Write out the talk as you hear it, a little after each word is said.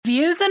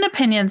views and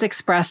opinions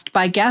expressed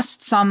by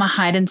guests on the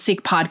Hide and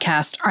Seek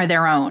podcast are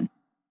their own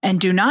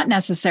and do not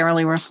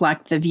necessarily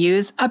reflect the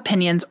views,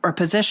 opinions, or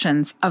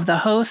positions of the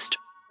host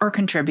or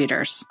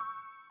contributors.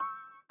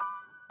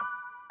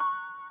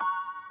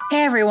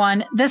 Hey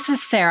everyone, this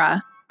is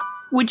Sarah.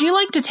 Would you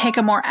like to take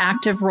a more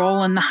active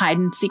role in the Hide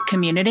and Seek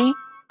community?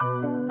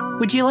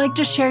 Would you like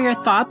to share your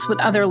thoughts with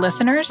other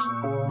listeners?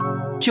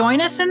 Join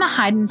us in the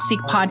Hide and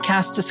Seek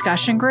podcast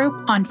discussion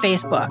group on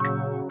Facebook.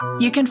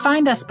 You can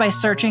find us by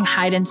searching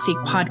Hide and Seek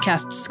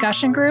podcast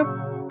discussion group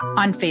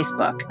on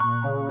Facebook.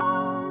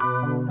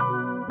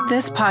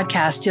 This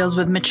podcast deals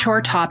with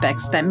mature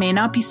topics that may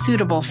not be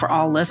suitable for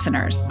all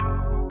listeners.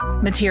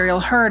 Material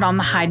heard on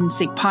the Hide and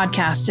Seek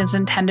podcast is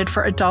intended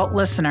for adult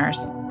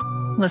listeners.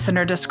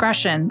 Listener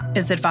discretion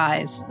is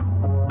advised.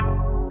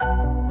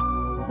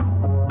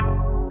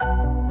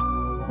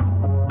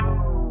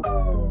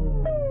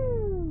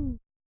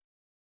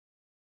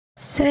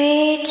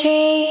 Sweet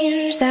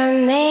dreams are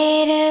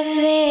made of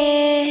this.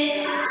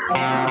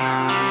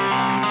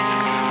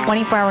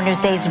 24-Hour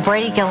News 8's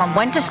Brady Gillum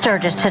went to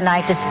Sturgis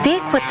tonight to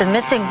speak with the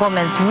missing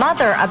woman's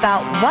mother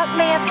about what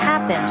may have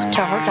happened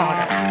to her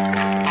daughter.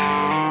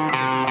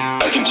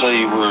 I can tell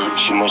you where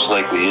she most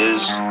likely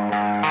is.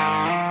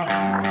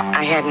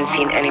 I hadn't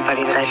seen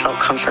anybody that I felt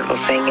comfortable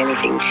saying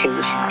anything to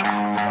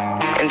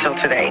until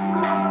today.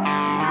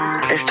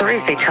 The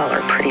stories they tell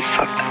are pretty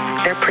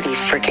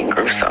freaking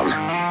gruesome.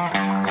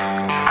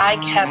 I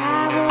kept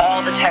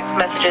all the text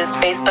messages,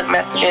 Facebook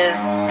messages,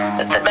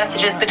 the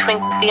messages between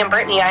me and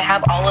Brittany. I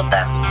have all of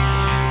them.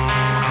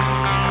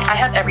 I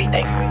have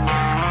everything.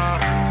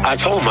 I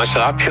told him, I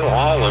said, I'll kill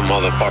all them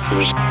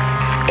motherfuckers,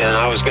 and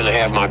I was going to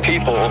have my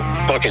people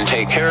fucking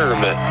take care of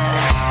it.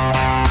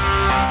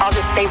 I'll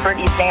just say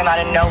Brittany's name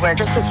out of nowhere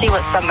just to see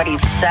what somebody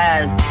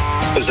says.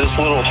 Because this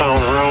little town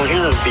around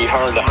here would be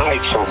hard to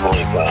hide something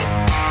like that.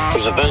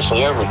 Because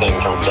eventually everything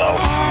comes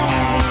out.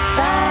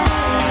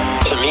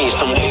 To me,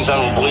 some days I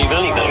don't believe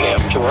anything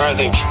happened to her. I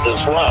think she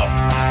just left.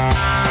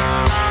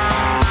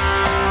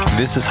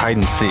 This is Hide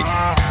and Seek,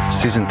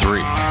 Season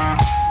 3.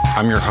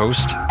 I'm your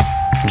host,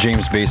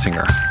 James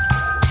Basinger.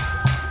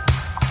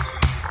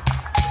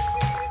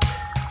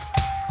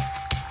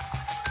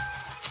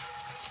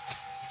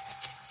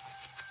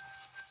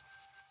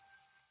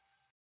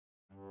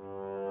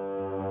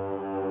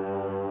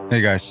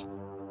 Hey guys.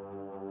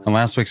 On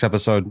last week's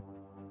episode,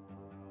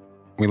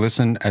 we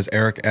listened as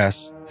Eric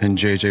S. and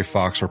JJ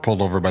Fox were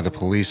pulled over by the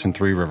police in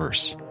Three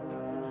Rivers.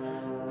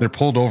 They're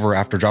pulled over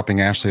after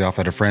dropping Ashley off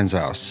at a friend's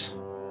house.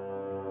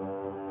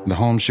 The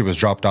home she was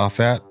dropped off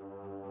at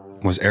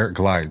was Eric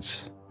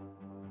Glide's.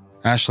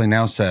 Ashley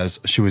now says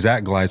she was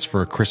at Glide's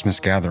for a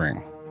Christmas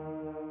gathering.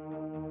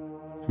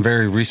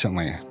 Very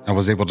recently, I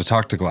was able to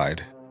talk to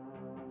Glide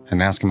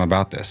and ask him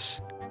about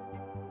this.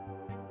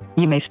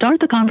 You may start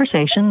the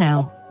conversation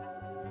now.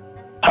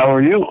 How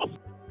are you?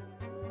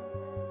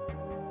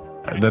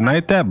 The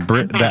night that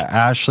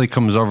Ashley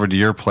comes over to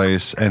your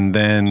place and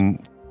then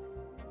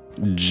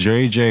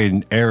JJ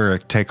and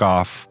Eric take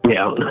off,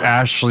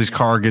 Ashley's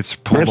car gets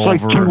pulled over.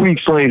 That's like 2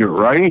 weeks later,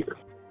 right?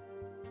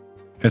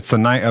 It's the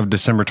night of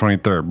December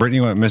 23rd.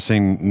 Brittany went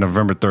missing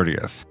November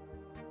 30th.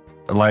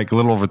 Like a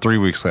little over 3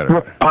 weeks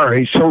later. All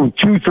right, so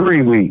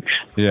 2-3 weeks.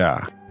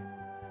 Yeah.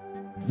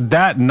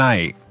 That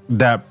night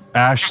that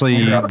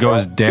Ashley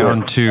goes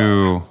down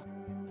to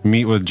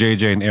meet with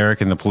JJ and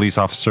Eric and the police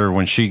officer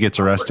when she gets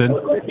arrested,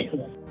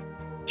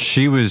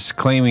 she was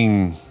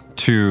claiming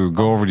to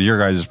go over to your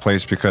guys'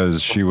 place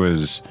because she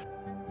was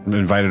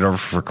invited over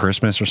for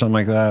Christmas or something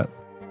like that.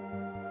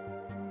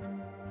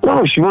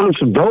 No, she wanted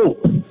some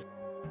dope.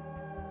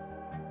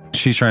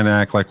 She's trying to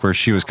act like where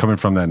she was coming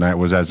from that night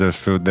was as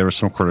if there was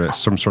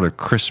some sort of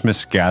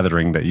Christmas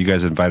gathering that you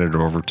guys invited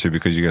her over to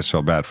because you guys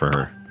felt bad for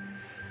her.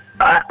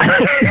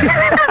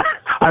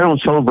 I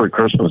don't celebrate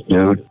Christmas,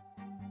 dude.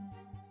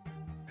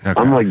 Okay.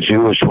 I'm like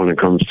Jewish when it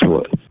comes to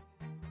it.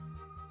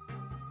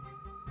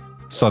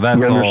 So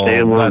that's you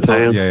understand all. What that's I'm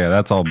saying? all. Yeah,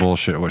 that's all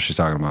bullshit. What she's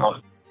talking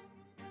about.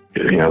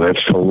 Yeah,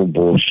 that's total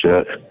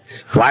bullshit.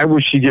 Why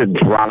would she get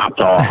dropped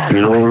off?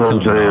 You know what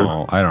I'm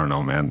saying? I don't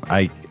know, man.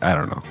 I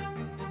don't know.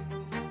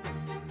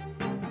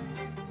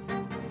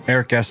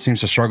 Eric S. seems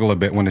to struggle a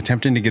bit when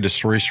attempting to get his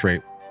story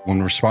straight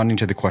when responding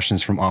to the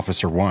questions from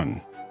Officer 1.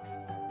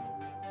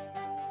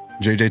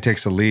 JJ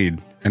takes the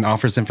lead and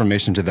offers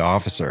information to the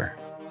officer,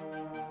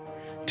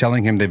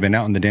 telling him they've been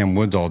out in the damn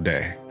woods all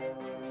day.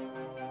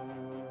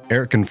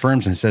 Eric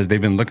confirms and says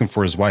they've been looking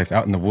for his wife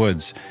out in the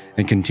woods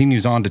and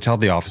continues on to tell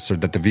the officer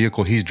that the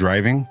vehicle he's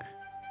driving,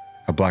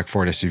 a black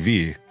Ford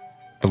SUV,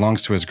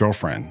 belongs to his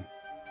girlfriend.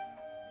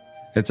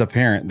 It's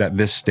apparent that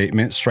this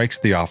statement strikes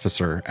the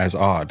officer as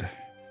odd.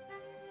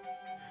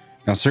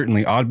 Now,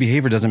 certainly, odd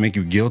behavior doesn't make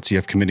you guilty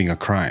of committing a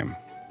crime.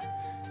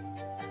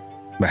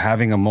 But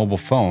having a mobile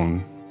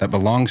phone that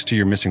belongs to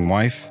your missing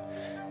wife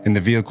in the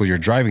vehicle you're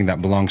driving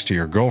that belongs to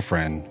your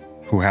girlfriend,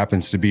 who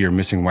happens to be your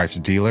missing wife's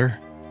dealer,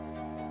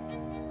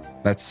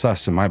 that's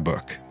sus in my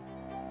book.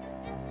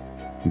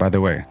 By the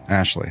way,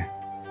 Ashley,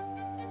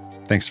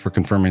 thanks for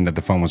confirming that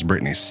the phone was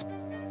Brittany's.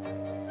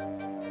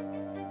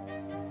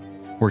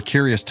 We're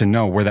curious to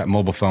know where that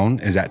mobile phone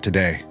is at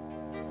today.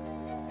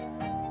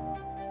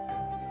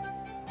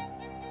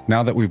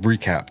 Now that we've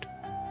recapped,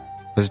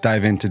 let's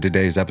dive into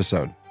today's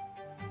episode.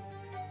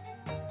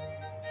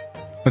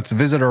 Let's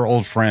visit our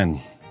old friend,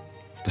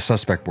 the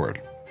suspect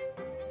board.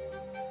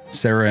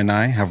 Sarah and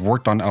I have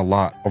worked on a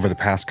lot over the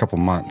past couple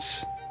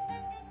months.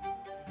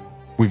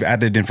 We've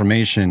added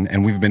information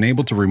and we've been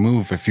able to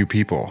remove a few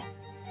people.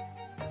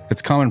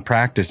 It's common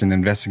practice in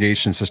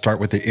investigations to start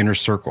with the inner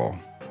circle.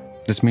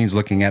 This means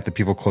looking at the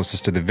people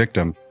closest to the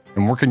victim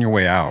and working your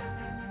way out.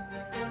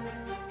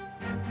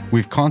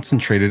 We've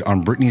concentrated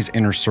on Brittany's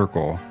inner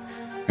circle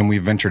and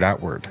we've ventured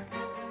outward.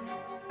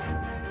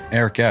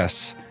 Eric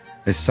S.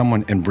 is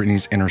someone in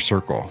Brittany's inner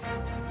circle.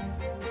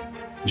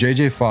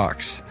 JJ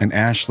Fox and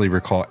Ashley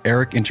recall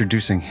Eric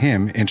introducing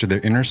him into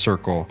their inner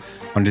circle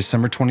on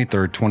December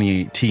 23,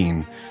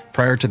 2018,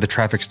 prior to the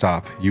traffic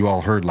stop you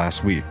all heard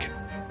last week.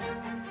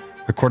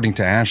 According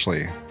to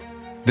Ashley,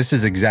 this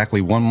is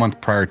exactly 1 month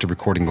prior to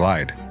recording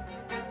Glide.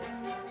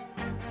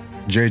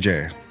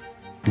 JJ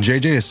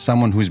is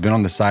someone who's been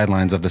on the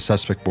sidelines of the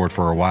suspect board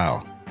for a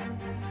while.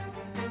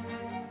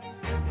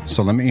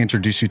 So let me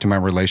introduce you to my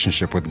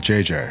relationship with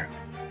JJ.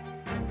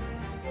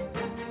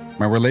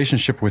 My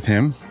relationship with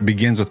him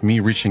begins with me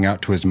reaching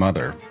out to his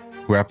mother,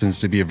 who happens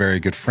to be a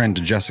very good friend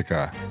to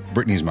Jessica,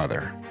 Brittany's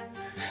mother.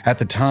 At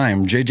the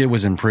time, JJ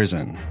was in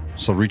prison,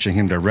 so reaching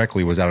him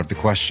directly was out of the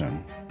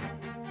question.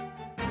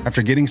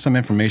 After getting some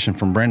information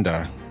from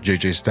Brenda,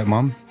 JJ's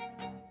stepmom,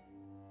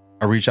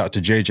 I reached out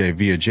to JJ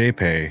via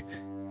JPay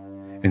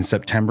in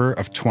September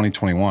of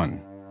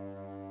 2021.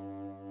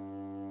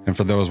 And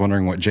for those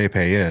wondering what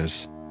JPay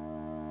is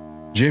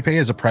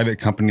a private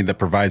company that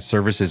provides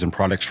services and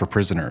products for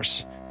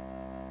prisoners.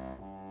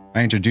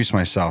 I introduce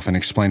myself and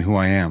explain who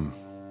I am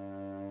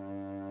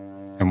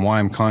and why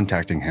I'm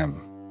contacting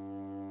him.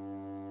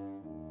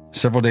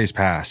 Several days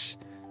pass,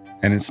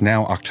 and it's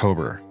now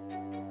October.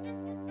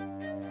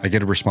 I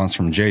get a response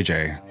from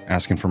JJ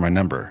asking for my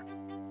number.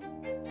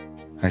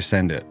 I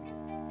send it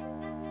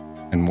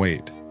and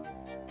wait.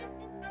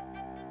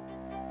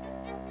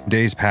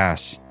 Days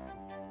pass,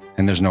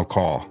 and there's no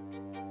call.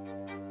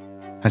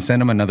 I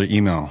send him another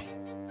email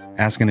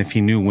asking if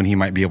he knew when he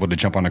might be able to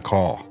jump on a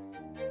call.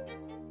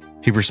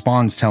 He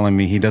responds telling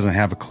me he doesn't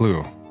have a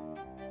clue.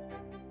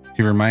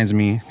 He reminds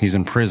me he's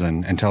in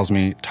prison and tells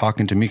me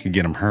talking to me could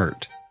get him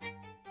hurt.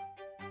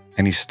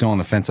 And he's still on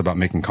the fence about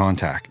making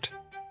contact.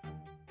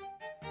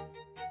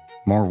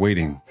 More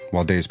waiting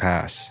while days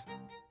pass.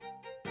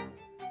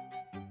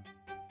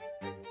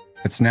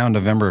 It's now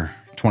November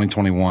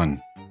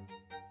 2021.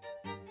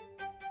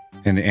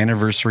 And the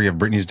anniversary of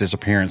Brittany's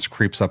disappearance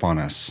creeps up on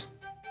us.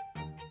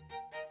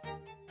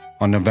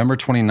 On November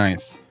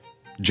 29th,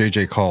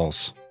 JJ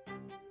calls.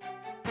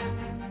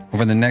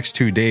 Over the next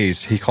 2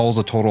 days, he calls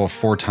a total of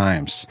 4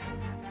 times.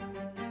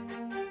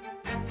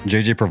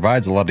 JJ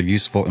provides a lot of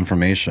useful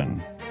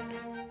information.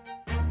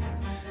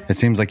 It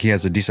seems like he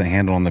has a decent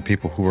handle on the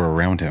people who are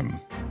around him.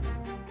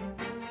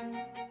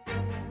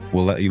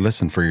 We'll let you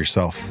listen for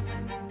yourself.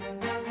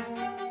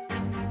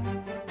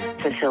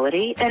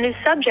 Facility and is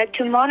subject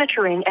to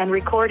monitoring and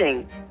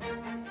recording.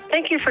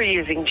 Thank you for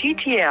using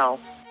GTL.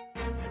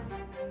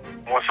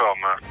 What's up,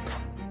 man?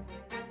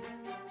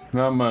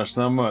 Not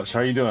much. How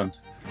you doing?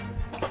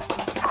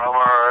 I'm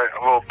alright.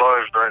 I'm a little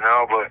buzzed right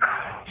now, but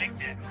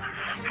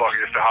fuck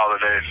it, it's the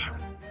holidays.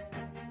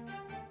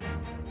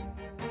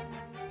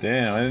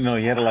 Damn, I didn't know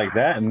you had it like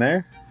that in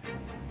there.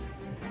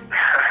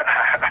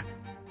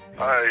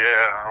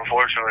 Yeah,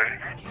 unfortunately.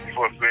 That's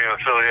what being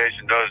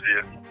affiliation does to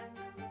you.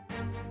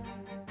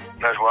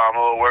 That's why I'm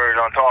a little worried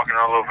on talking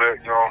a little bit,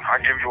 I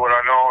give you what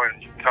I know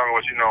and you tell me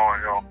what you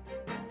know,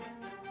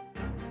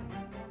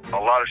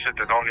 A lot of shit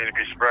that don't need to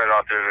be spread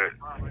out there that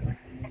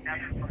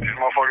these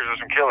motherfuckers are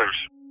some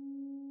killers.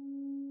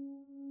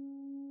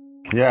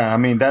 Yeah, I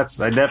mean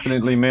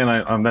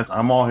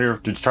I'm all here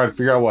to try to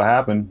figure out what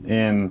happened,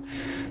 and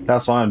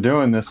that's why I'm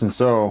doing this. And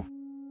so,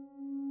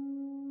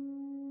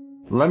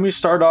 let me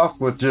start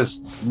off with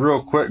just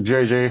real quick,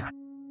 JJ.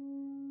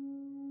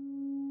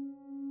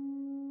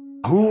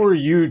 Who were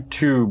you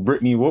to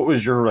Brittany? What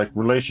was your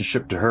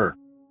relationship to her?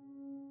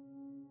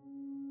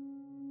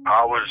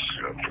 I was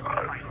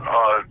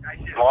a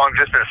long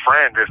distance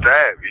friend, if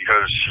that,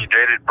 because she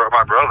dated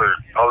my brother.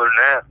 Other than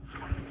that,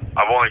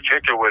 I've only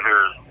kicked it with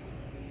her.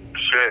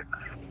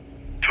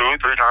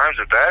 2-3 times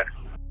at that.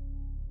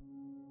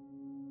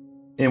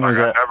 And was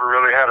I never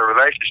really had a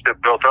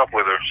relationship built up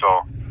with her,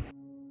 so.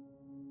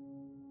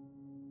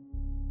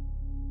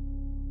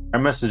 I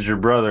messaged your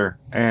brother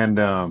and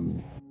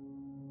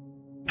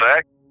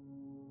Zach?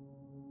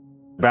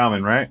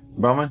 Bauman, right?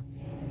 Bauman?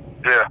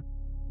 Yeah.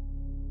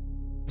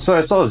 So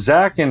I saw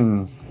Zach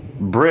and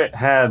Britt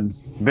had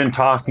been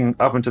talking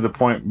up until the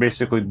point,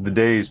 basically the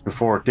day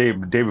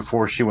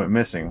before she went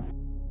missing.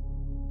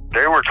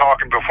 They were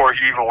talking before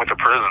he even went to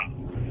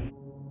prison.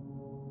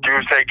 She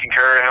was taking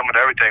care of him and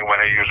everything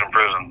when he was in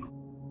prison.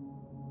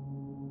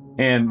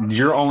 And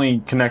you're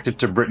only connected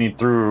to Brittany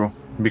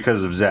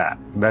because of Zach.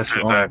 That's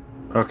your only...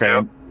 Okay.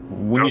 Yep.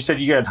 When you said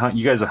you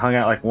guys had hung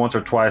out like once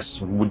or twice,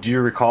 would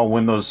you recall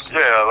when those?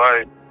 Yeah,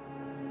 like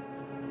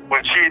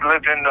when she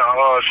lived in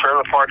the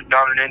trailer park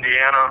down in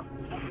Indiana.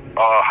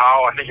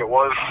 I think it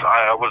was.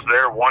 I was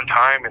there one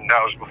time, and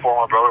that was before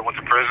my brother went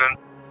to prison.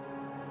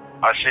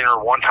 I seen her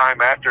one time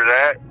after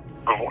that.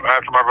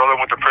 After my brother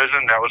went to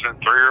prison, that was in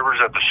Three Rivers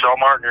at the Shell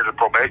Mart near the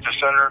probation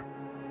center.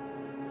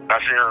 I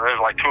seen her. It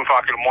was like 2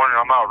 o'clock in the morning.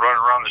 I'm out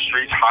running around the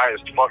streets, high as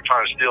fuck,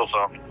 trying to steal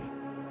something.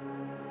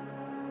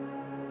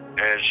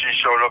 And she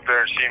showed up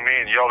there and seen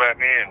me and yelled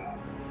at me and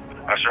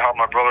asked her how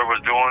my brother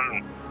was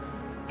doing.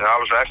 And that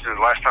was actually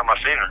the last time I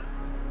seen her.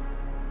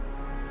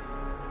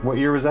 What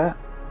year was that?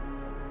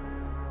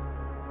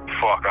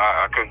 Fuck,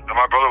 I couldn't.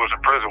 My brother was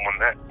in prison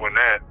when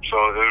that. So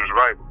it was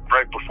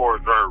right before,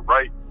 or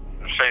right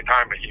the same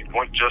time that he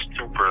went just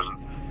to prison,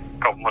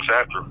 a couple months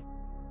after.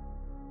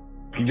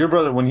 Your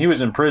brother, when he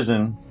was in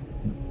prison,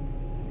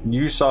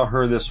 you saw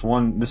her this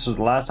was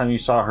the last time you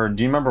saw her.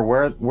 Do you remember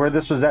where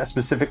this was at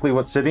specifically?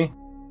 What city?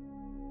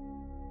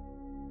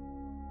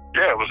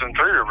 Yeah, it was in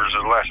Three Rivers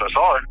the last I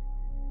saw her.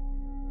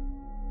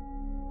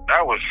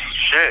 That was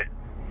shit.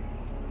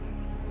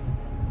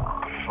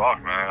 Oh,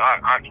 fuck, man.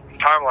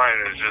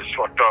 Timeline is just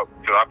fucked up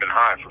because I've been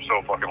high for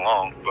so fucking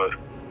long, but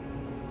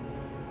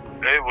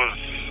it was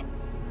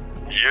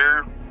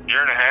year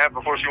and a half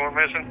before she went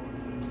missing.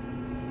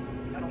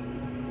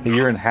 A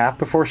year and a half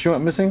before she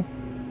went missing?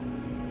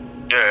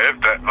 Yeah, if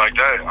that, like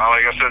that.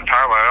 Like I said,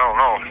 timeline, I don't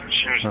know.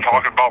 She was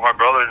talking about my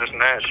brother, this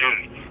and that.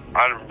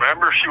 I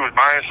remember she was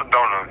buying some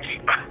donuts.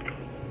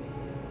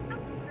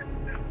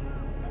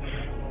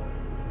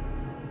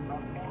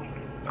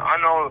 I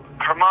know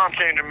her mom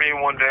came to me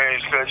one day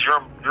and said,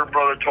 your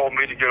brother told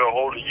me to get a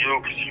hold of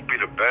you because you'd be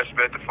the best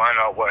bet to find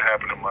out what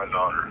happened to my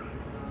daughter.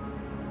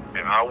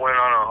 And I went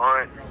on a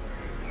hunt,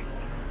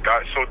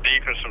 got so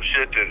deep in some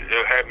shit that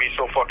it had me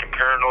so fucking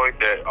paranoid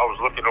that I was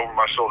looking over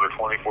my shoulder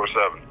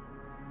 24/7.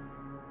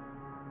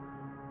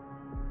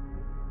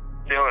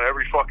 Stealing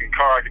every fucking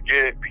car I could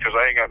get because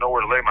I ain't got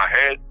nowhere to lay my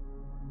head.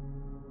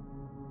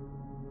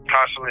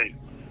 Constantly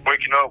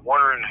waking up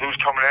wondering who's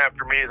coming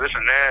after me, this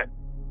and that.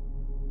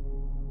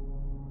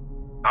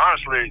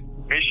 Honestly,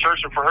 me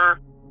searching for her,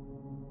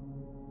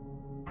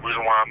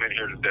 reason why I'm in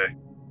here today.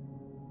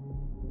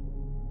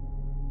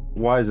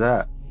 Why is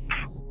that?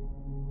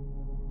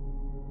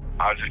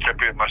 I just kept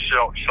getting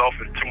myself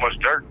in too much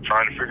dirt,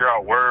 trying to figure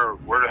out where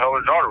the hell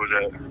her daughter was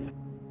at.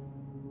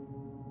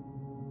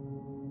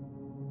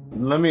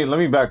 Let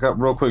me back up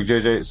real quick,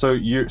 JJ.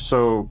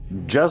 So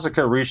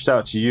Jessica reached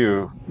out to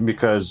you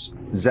because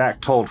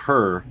Zach told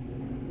her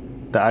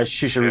that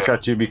she should reach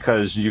out to you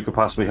because you could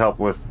possibly help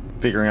with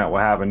figuring out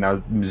what happened.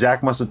 Now,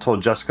 Zach must have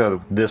told Jessica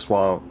this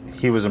while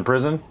he was in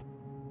prison?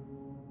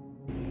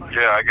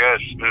 Yeah, I guess.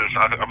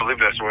 I believe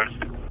that's what.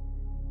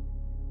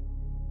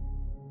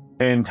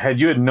 And had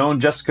you known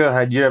Jessica?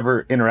 Had you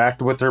ever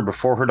interacted with her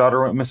before her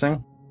daughter went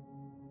missing?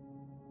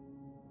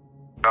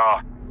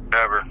 No,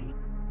 never.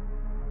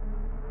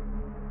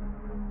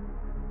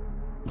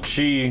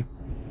 She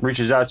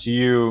reaches out to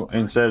you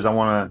and says,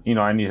 I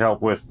need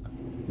help with,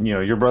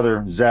 your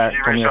brother, Zach,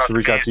 told me I should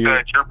reach out to you.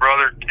 Your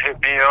brother hit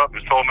me up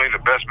and told me the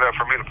best bet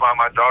for me to find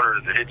my daughter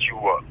is to hit you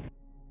up.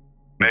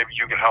 Maybe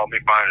you can help me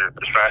find her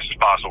as fast as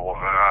possible.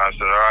 And I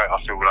said, all right,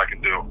 I'll see what I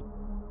can do.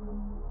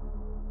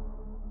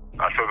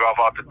 I took off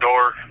out the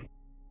door,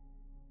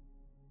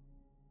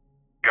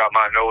 got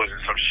my nose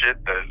in some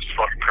shit that's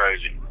fucking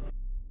crazy.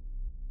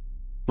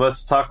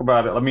 Let's talk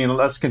about it. I mean,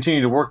 let's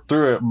continue to work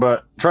through it,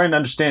 but trying to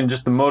understand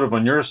just the motive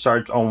on your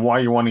side on why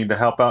you're wanting to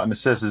help out and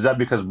assist. Is that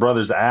because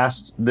brothers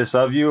asked this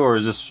of you, or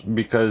is this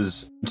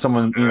because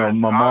someone,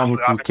 my mom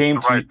who came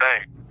to you?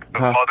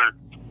 The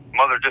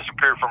mother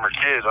disappeared from her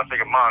kids. I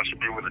think a mom should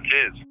be with her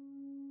kids.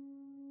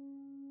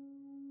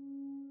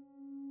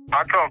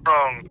 I come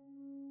from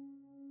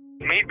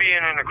me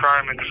being in the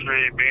crime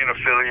industry, being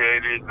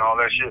affiliated and all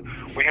that shit.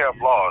 We have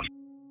laws.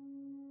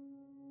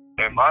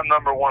 And my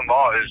number one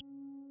law is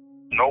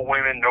no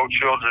women, no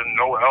children,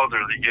 no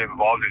elderly get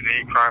involved in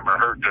any crime or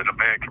hurt that a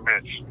man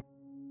commits.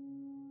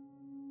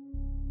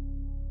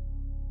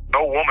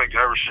 No woman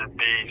ever should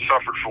be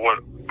suffered for what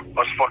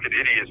us fucking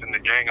idiots in the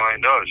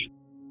gangland does.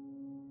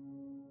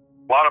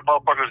 A lot of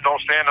motherfuckers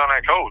don't stand on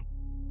that code.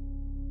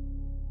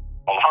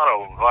 A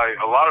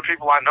lot of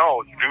people I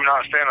know do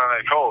not stand on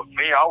that code.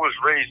 Me, I was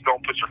raised,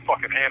 don't put your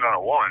fucking hand on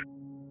a woman.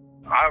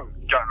 I've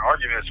gotten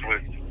arguments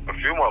with a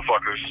few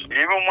motherfuckers.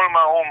 Even one of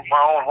my own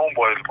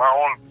homeboys, my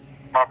own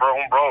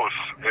bros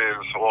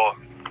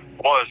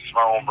was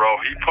my own bro.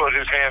 He put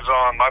his hands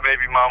on my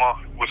baby mama,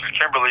 which is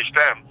Kimberly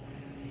Stem,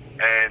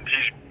 and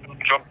he's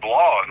jumped the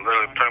law,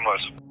 literally, pretty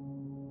much.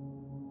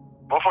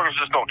 Motherfuckers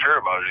just don't care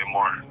about it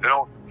anymore. They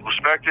don't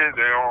respect it.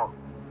 They don't.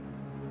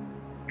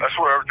 That's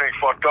where everything's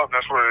fucked up. And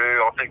that's where they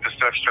all think the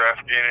sex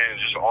trafficking and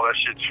just all that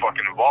shit's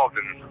fucking involved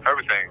in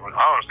everything.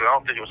 Honestly, I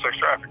don't think it was sex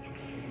trafficking.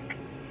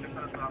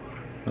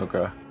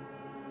 Okay.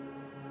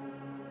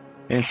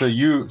 And so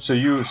you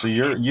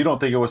don't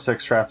think it was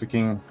sex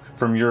trafficking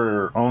from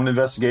your own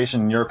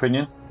investigation, in your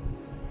opinion?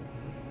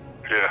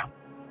 Yeah.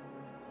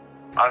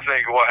 I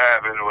think what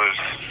happened was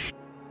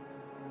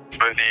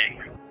me.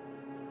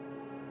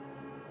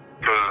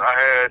 Because I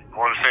had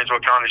one of the St. Joe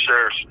County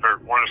sheriffs, or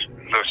one of the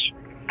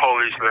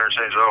police there in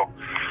St. Joe.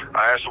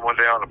 I asked him one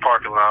day out in the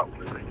parking lot,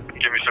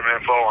 give me some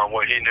info on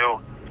what he knew.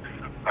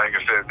 I ain't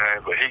gonna say his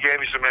name, but he gave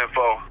me some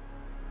info.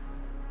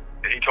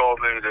 And he told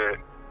me that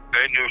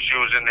they knew she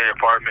was in the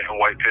apartment in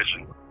White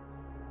Pigeon.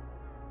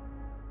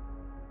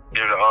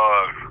 Near the, I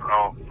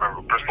don't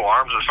remember, Bristol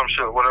Arms or some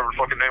shit, whatever the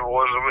fucking name it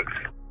was of it.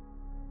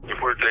 The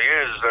weird thing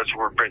is that's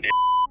where Brittany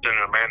and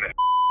Amanda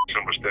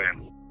was staying.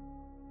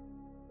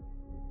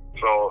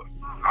 So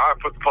I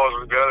put the puzzle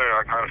together and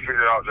I kind of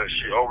figured out that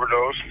she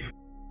overdosed.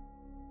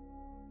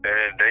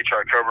 And they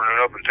tried covering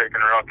it up and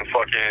taking her out the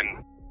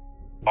fucking,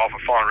 off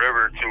of Fawn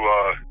River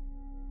to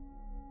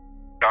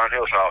Don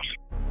Hill's house.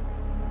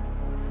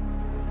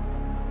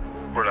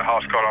 Where the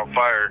house caught on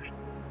fire.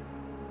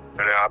 And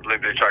then I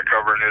believe they tried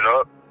covering it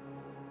up,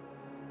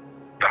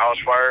 the house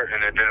fire,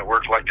 and it didn't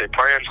work like they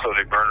planned, so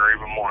they burned her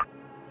even more.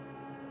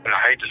 And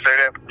I hate to say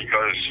that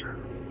because,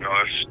 you know,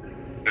 it's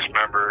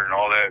dismembered and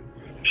all that.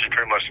 She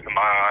pretty much, in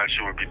my eyes,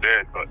 she would be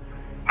dead, but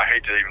I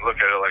hate to even look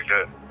at it like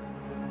that.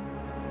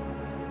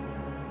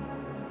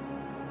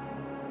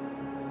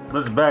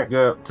 Let's back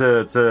up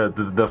to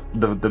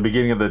the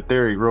beginning of the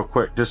theory real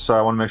quick, just so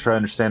I want to make sure I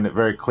understand it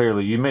very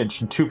clearly. You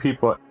mentioned 2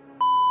 people.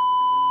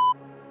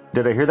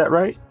 Did I hear that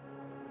right?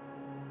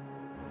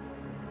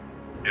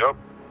 Yep.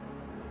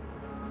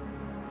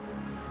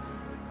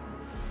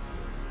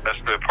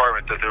 That's the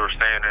apartment that they were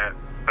staying at.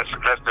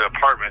 That's the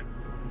apartment.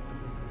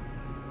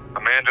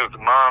 Amanda's the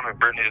mom and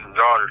Brittany's the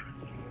daughter.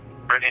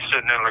 Brittany's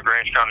sitting in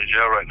LaGrange County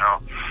Jail right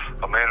now.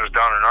 Amanda's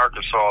down in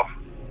Arkansas.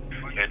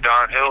 And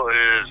Don Hill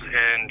is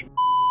in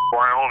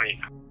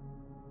Wyoming.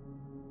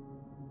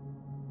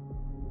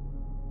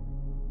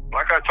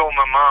 Like I told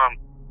my mom,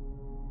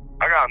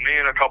 I got me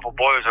and a couple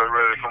boys that are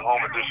ready to come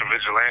home and do some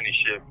vigilante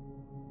shit.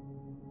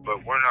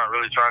 But we're not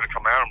really trying to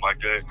come at them like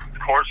that. The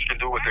courts can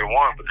do what they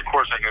want, but the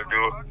courts ain't going to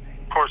do it.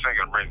 The courts ain't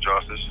going to bring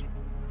justice.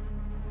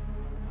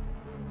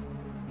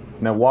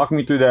 Now walk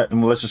me through that,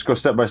 and let's just go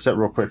step by step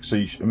real quick. So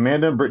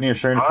Amanda and Brittany are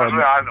sharing an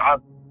apartment.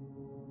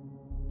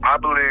 I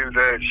believe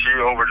that she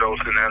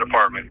overdosed in that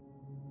apartment.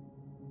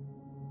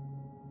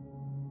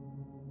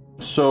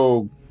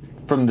 So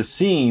from the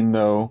scene,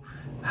 though,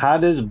 how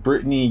does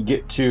Brittany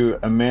get to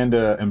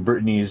Amanda and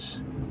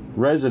Brittany's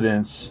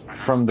residence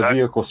from the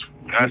vehicle?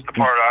 That's the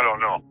part I don't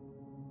know.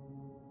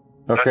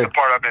 Okay. That's the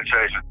part I've been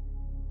chasing.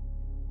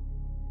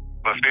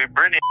 But see,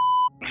 Brittany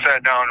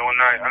sat down one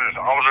night. I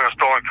was in a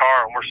stolen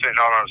car, and we're sitting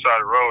out on the side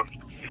of the road.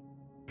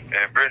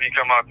 And Brittany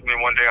come out to me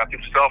one day. I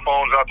took the cell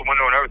phones out the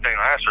window and everything.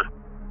 I asked her,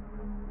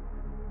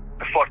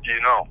 "The fuck do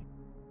you know?"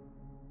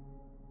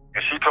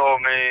 And she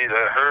told me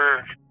that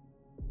her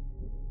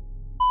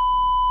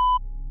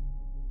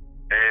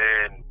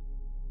and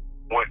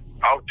went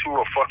out to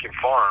a fucking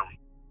farm.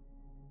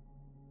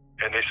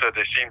 And they said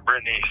they seen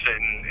Brittany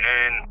sitting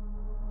in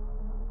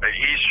an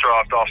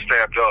eavesdropped all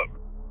stabbed up.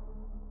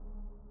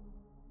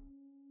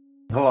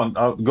 Hold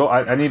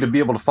on, I need to be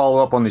able to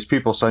follow up on these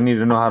people, so I need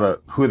to know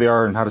who they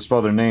are and how to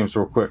spell their names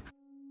real quick.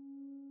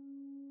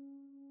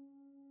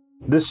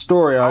 This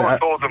story, I was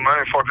told the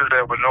motherfucker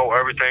that would know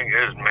everything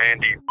is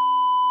Mandy.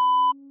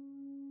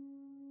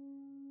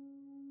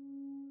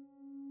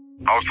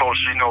 I was told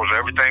she knows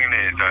everything and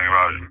anything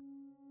about it.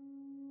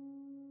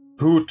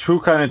 Who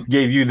kind of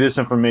gave you this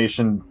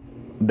information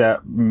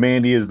that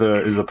Mandy is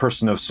the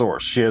person of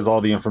source? She has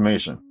all the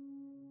information.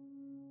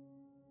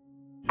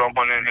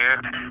 Someone in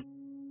here.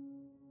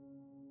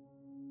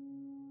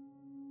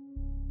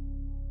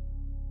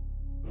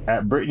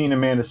 At Brittany and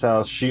Amanda's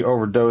house, she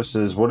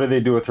overdoses. What do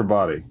they do with her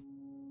body?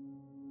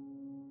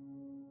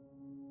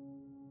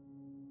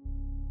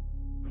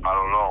 I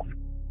don't know.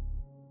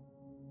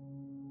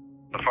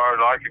 As far as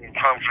I can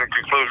come to the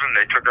conclusion,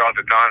 they took her out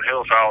to Don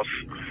Hill's house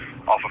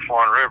off of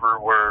Fawn River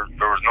where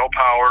there was no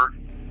power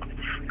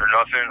or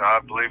nothing.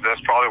 I believe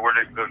that's probably where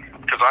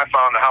because I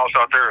found the house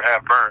out there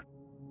half burnt.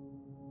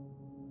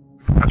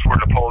 That's where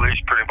the police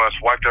pretty much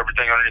wiped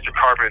everything underneath the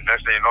carpet, and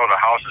next thing you know,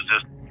 the house is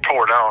just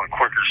tore down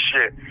quick as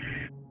shit.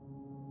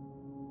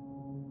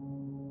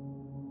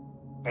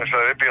 And so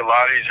it'd be a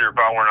lot easier if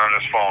I weren't on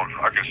this phone.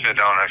 I could sit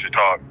down and actually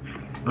talk.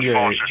 This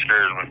phone just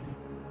scares me.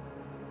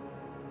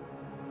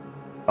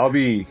 I'll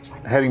be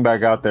heading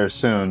back out there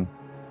soon,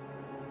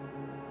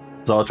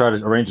 so I'll try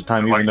to arrange a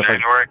time. Like even if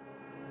January?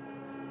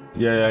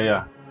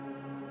 Yeah.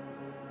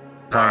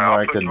 Time where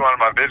I'll put you on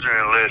my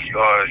visiting list.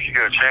 If you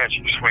get a chance,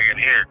 you can swing in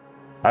here.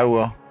 I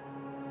will.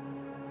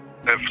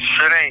 If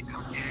shit ain't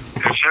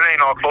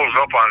all closed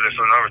up on this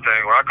and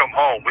everything, when I come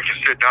home, we can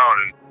sit down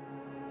and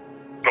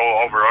go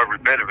over every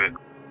bit of it.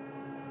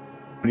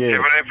 Yeah.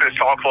 Even if it's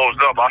all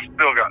closed up,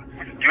 you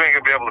ain't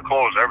gonna be able to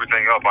close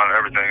everything up on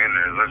everything in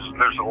there.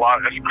 There's a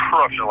lot. It's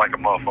corruption like a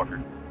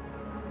motherfucker.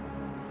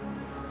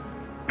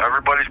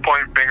 Everybody's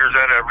pointing fingers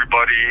at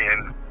everybody,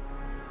 and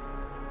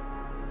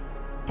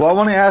well, I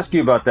want to ask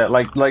you about that.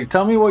 Like,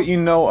 tell me what you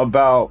know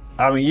about.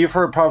 I mean, you've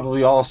heard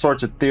probably all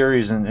sorts of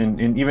theories, and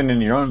even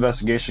in your own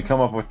investigation, come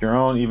up with your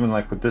own, even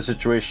like with this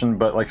situation.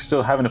 But like,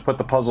 still having to put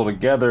the puzzle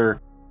together.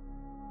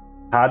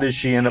 How did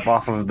she end up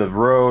off of the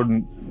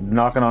road,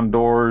 knocking on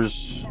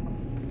doors?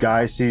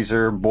 Guy sees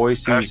her, boy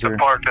sees That's her. the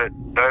part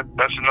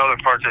that's another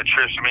part that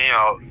trips me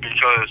out,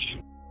 because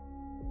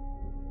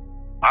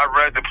I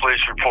read the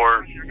police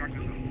report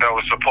that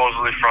was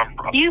supposedly from...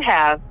 You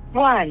have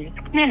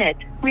 1 minute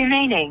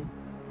remaining.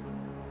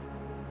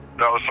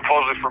 That was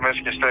supposedly from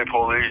Michigan State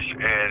Police,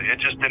 and it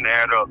just didn't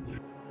add up.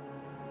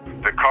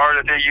 The car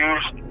that they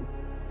used,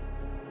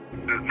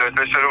 that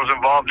they said it was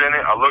involved in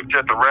it, I looked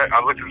at the wreck,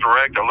 I looked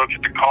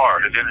at the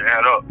car, it didn't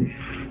add up.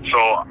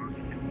 So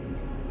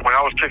when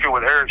I was kicking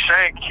with Eric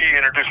Shank, he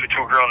introduced me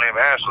to a girl named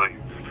Ashley.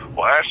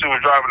 Well, Ashley was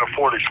driving a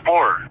Ford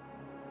Explorer.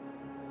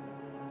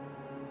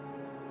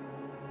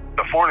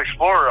 The Ford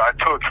Explorer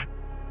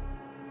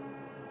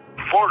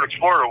Ford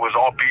Explorer was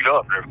all beat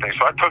up and everything,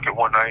 so I took it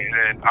one night and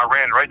then I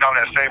ran right down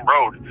that same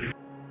road.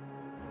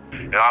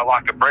 And I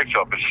locked the brakes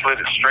up and slid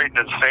it straight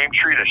into the same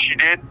tree that she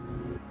did,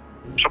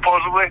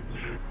 supposedly.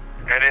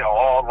 And it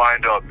all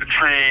lined up. The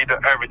tree,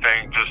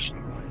 everything, just...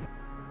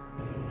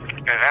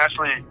 And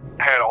Ashley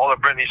had all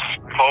of Brittany's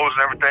clothes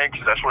and everything,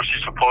 because that's what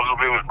she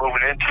supposedly was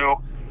moving into.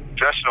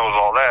 Jess knows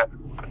all that.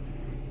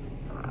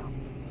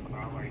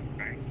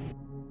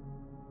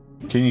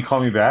 Can you call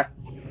me back?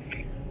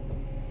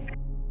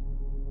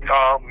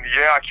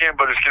 Yeah, I can,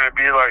 but it's going to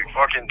be like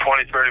fucking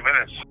 20, 30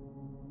 minutes.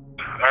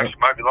 Actually, it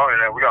might be longer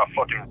than that. We got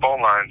fucking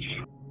phone lines.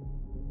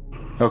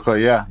 Okay,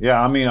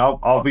 yeah. I mean,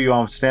 I'll be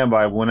on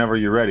standby whenever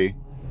you're ready.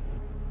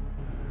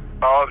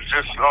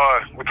 Just,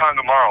 what time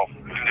tomorrow?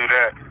 We can do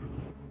that.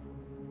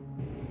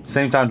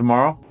 Same time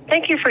tomorrow?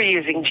 Thank you for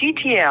using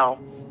GTL.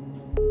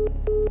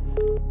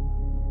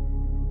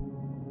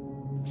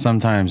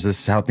 Sometimes this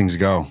is how things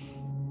go.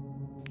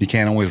 You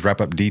can't always wrap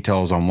up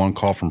details on one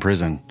call from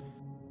prison.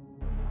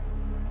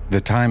 The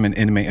time an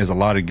inmate is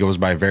allotted goes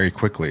by very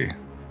quickly.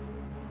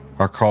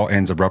 Our call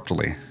ends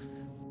abruptly.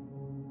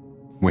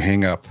 We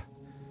hang up.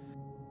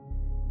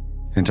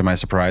 And to my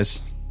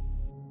surprise,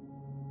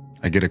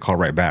 I get a call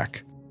right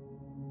back.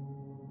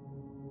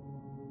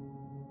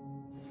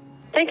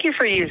 Thank you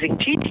for using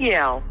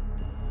GTL.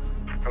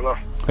 Hello?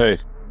 Hey.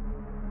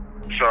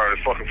 Sorry,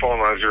 the fucking phone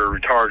lines are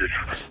retarded.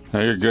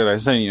 No, you're good. I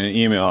sent you an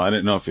email. I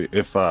didn't know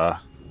if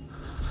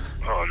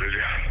Oh, did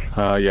you?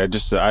 yeah,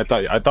 just I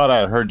thought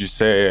I heard you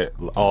say it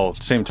all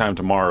same time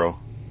tomorrow.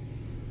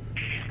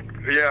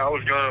 Yeah, I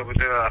was gonna, but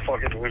then I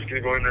fucking was gonna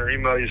go in there and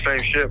email you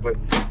same shit, but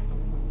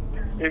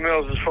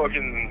emails is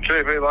fucking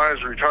JFA lines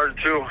are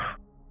retarded too.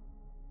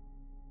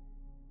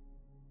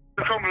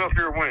 They're coming up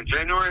here when?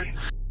 January?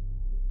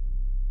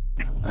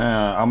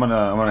 I'm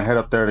gonna head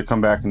up there to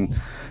come back and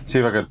see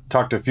if I could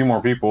talk to a few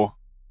more people.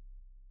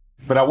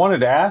 But I wanted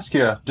to ask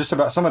you just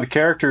about some of the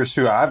characters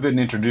who I've been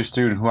introduced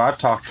to and who I've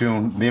talked to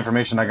and the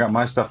information I got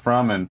my stuff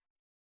from, and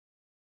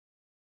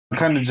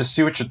kind of just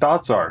see what your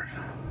thoughts are.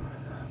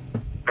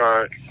 All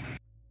right.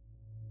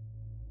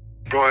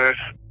 Go ahead.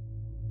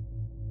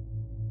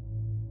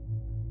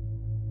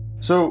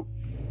 So,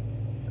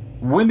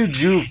 when did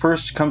you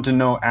first come to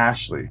know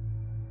Ashley?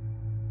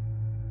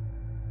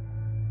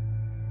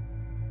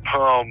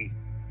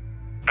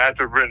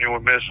 After Brittany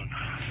went missing.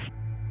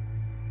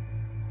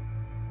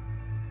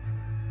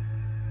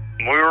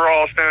 We were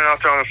all standing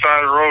out there on the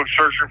side of the road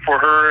searching for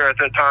her at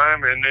that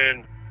time, and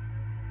then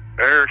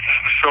Eric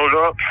showed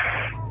up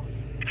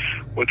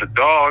with the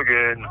dog,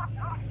 and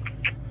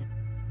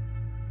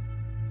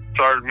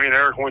me and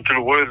Eric went to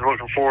the woods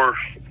looking for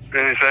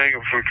anything,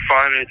 if we could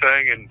find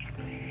anything.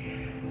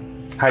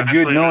 And had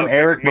you known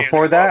Eric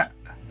before that?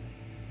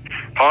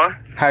 Huh?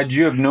 Had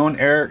you known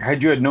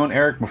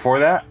Eric before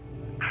that?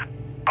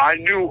 I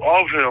knew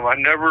of him. I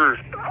never,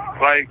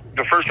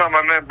 the first time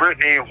I met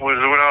Brittany was when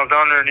I was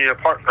down there in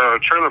the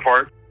trailer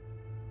park.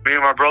 Me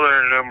and my brother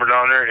and them were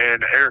down there,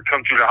 and Eric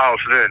come to the house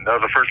then. That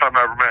was the first time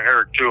I ever met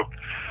Eric, too.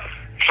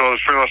 So it was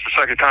pretty much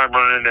the second time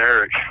running into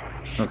Eric.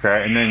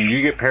 Okay, and then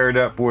you get paired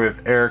up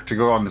with Eric to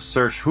go on the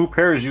search. Who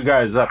pairs you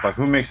guys up?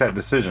 Who makes that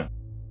decision?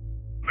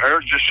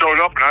 Eric just showed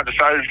up, and I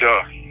decided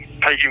to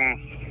take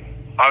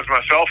him as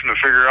myself and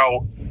to figure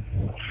out,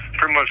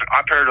 pretty much,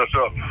 I paired us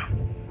up.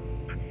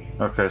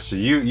 Okay, so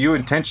you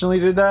intentionally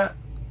did that?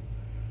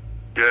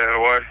 Yeah,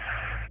 what?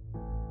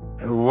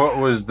 What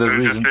was the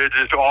reason?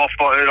 It all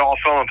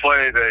fell in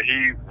play that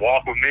he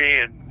walked with me,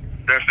 and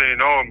next thing you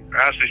know,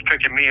 Ashley's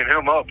picking me and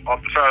him up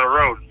off the side of the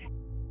road.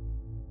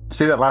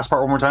 Say that last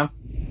part one more time.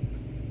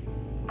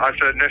 I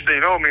said, next thing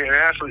you know,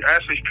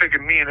 Ashley's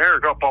picking me and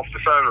Eric up off the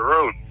side of the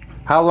road.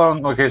 How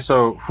long? Okay,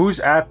 so who's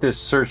at this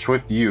search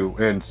with you?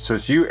 And so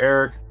it's you,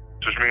 Eric.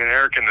 Just me and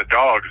Eric and the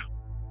dog.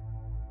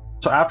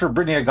 So after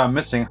Brittany had gone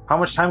missing, how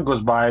much time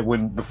goes by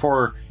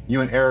before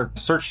you and Eric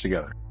search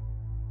together?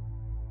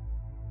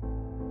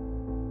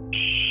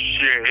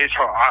 Shit, it's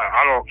hard.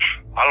 I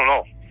don't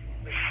know.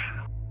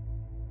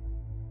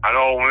 I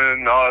know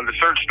when the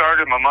search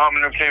started, my mom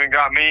and them came and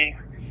got me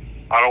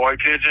out of White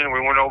Pigeon.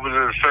 We went over to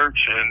the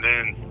search, and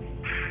then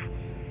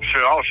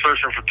I was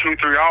searching for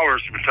 2-3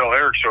 hours until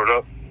Eric showed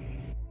up.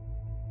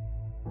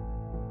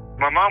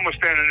 My mom was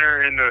standing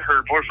there in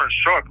her boyfriend's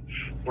truck.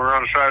 We were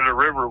on the side of the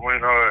river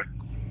when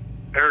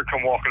Eric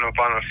come walking up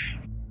on us.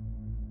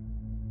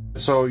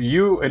 So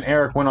you and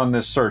Eric went on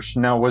this search.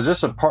 Now, was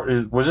this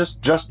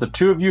just the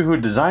two of you who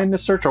designed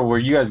this search, or were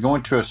you guys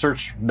going to a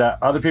search that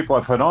other people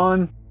had put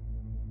on?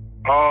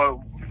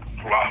 Well,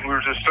 we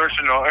were just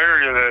searching the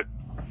area that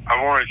I've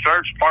already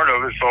searched part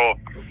of it, so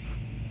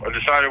I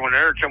decided when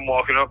Eric came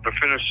walking up to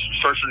finish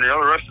searching the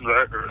other rest of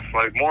the,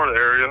 like, more of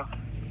the area.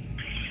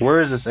 Where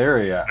is this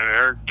area at? And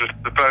Eric just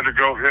decided to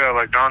go,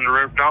 like down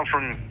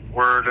from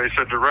where they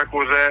said the wreck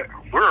was at.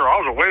 I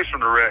was away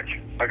from the wreck.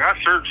 Like, I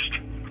searched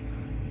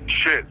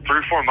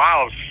 3-4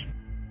 miles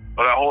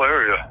of that whole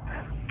area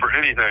for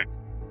anything.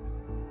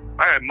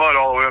 I had mud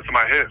all the way up to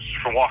my hips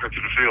from walking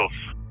through the fields.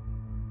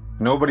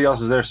 Nobody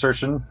else is there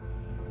searching?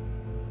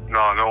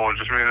 No one,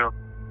 just me and him.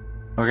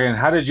 Okay, and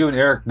how did you and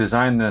Eric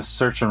design this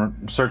search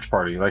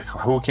party? Like,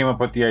 who came up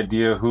with the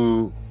idea?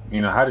 How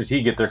did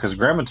he get there? Because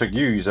Grandma took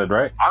you said,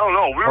 right? I don't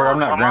know. I'm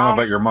not Grandma,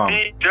 but your mom.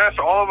 Me, Jess,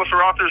 all of us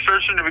were out there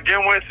searching to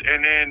begin with,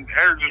 and then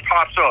Eric just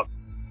pops up.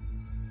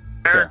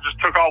 Eric just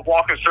took off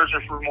walking,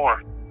 searching for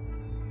more.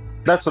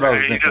 That's what I was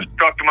thinking. He just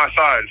stuck to my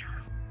side.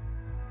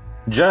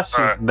 Jess,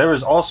 there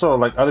was also,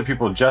 like, other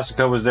people.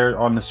 Jessica was there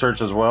on the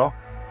search as well?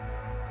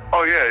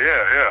 Oh,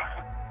 yeah.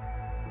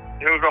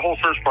 It was a whole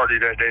search party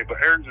that day, but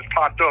Eric just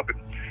popped up, and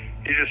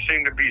he just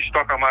seemed to be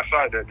stuck on my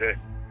side that day.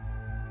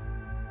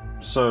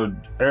 So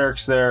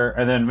Eric's there,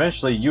 and then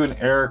eventually you and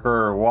Eric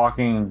are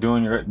walking,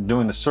 doing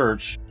the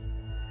search.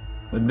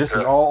 This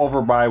is all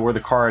over by where the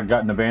car had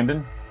gotten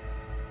abandoned?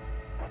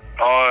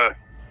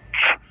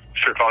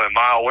 Probably a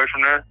mile away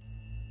from there.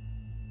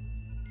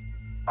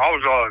 I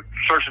was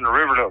searching the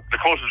river, the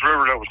closest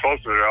river that was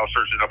close to there. I was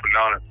searching up and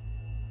down it.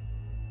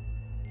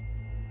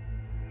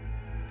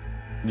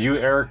 You,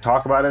 Eric,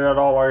 talk about it at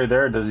all while you're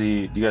there? Do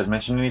you guys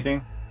mention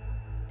anything?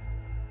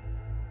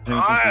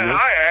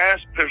 I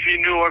asked if he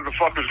knew what the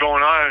fuck was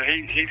going on,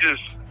 and he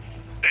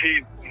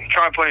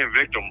tried playing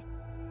victim.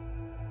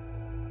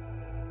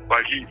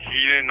 Like, he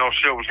didn't know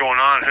shit was going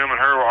on. Him and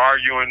her were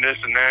arguing this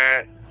and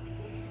that.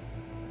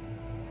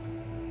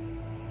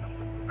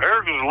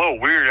 Eric was a little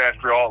weird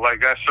after all, like,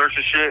 that search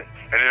and shit.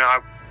 And then I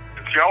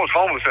was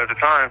homeless at the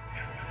time.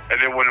 And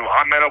then when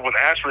I met up with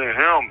Ashley and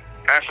him,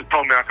 Ashley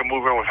told me I could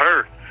move in with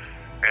her.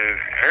 And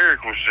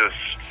Eric was just,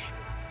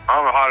 I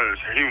don't know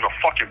he was a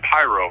fucking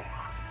pyro.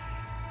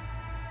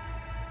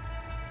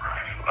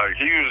 Like,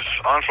 he was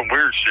on some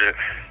weird shit.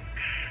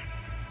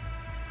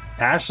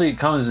 Ashley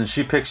comes and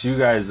she picks you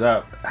guys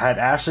up. Had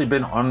Ashley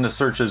been on the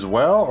search as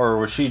well, or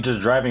was she just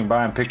driving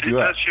by and picked you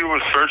up? She said she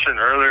was searching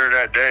earlier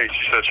that day.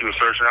 She said she was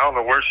searching. I don't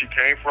know where she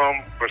came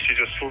from, but she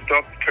just swooped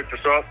up and picked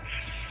us up.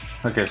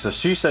 Okay, so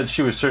she said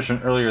she was searching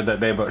earlier that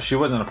day, but she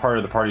wasn't a part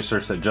of the party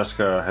search that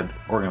Jessica had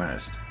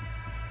organized.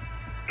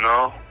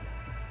 No.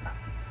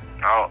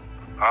 I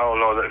don't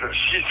know.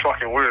 She's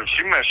fucking weird.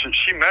 She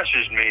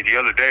messaged me the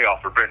other day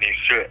off of Brittany's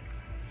shit.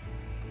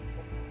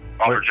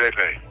 Off her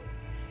JPay.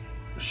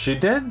 She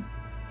did?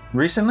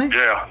 Recently?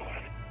 Yeah.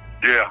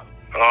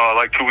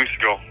 Like 2 weeks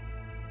ago.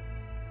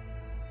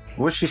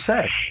 What'd she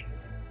say?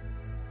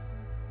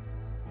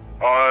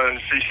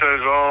 She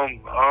says,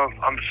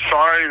 I'm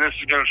sorry this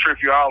is gonna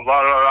trip you out,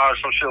 blah, blah, blah,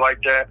 some shit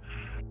like that.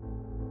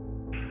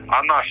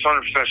 I'm not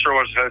 100% sure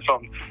what she said.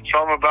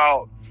 Something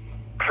about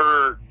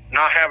her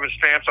not having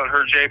stamps on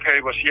her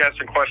JPay, but she has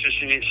some questions.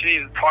 She needs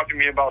to talk to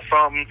me about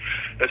something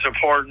that's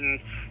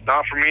important.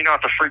 Not for me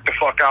not to freak the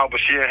fuck out, but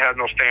she didn't have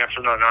no stamps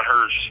or nothing on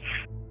hers.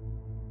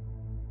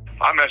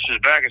 I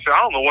messaged back and said,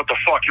 I don't know what the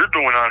fuck you're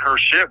doing on her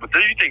shit, but do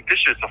you think this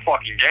shit's a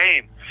fucking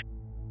game?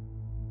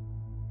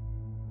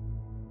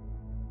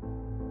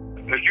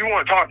 If you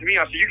want to talk to me,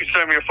 I said, you can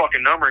send me a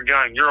fucking number and get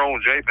on your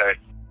own JPay.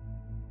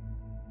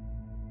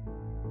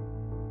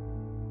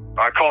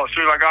 As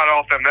soon as I got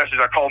off that message,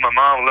 I called my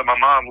mom and let my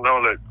mom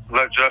know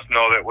let Jess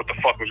know that what the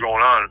fuck was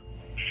going on.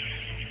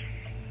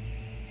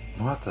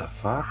 What the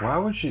fuck? Why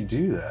would she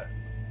do that?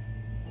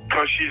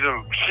 Because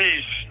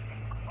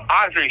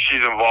I think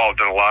she's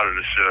involved in a lot of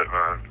this shit,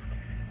 man.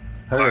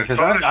 Okay, because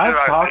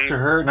I've talked to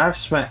her and I've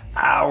spent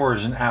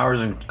hours and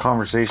hours in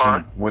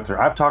conversation with her.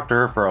 I've talked to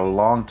her for a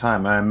long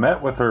time, and I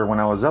met with her when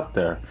I was up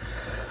there.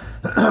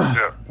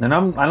 And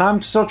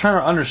I'm still trying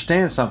to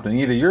understand something.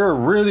 Either you're a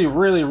really,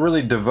 really,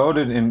 really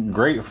devoted and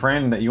great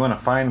friend that you want to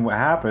find what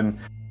happened,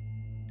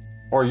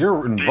 or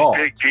you're involved.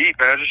 She's dig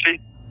deep, isn't she?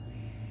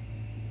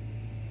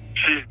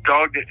 She's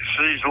dug it.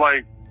 It's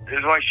like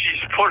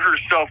she's put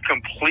herself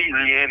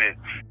completely in it.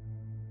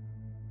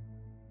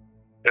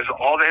 It's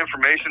all the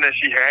information that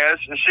she has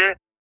and shit.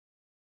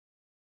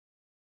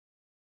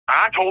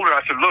 I told her, I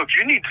said, look,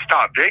 you need to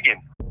stop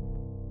digging.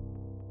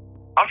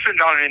 I'm sitting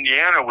down in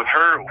Indiana with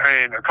her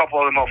and a couple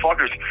other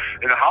motherfuckers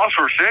in the house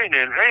we're sitting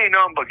in. There ain't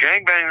nothing but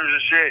gangbangers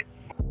and shit.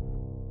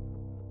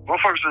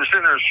 Motherfuckers are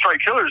sitting there straight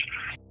killers.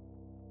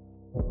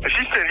 And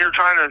she's sitting here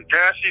trying to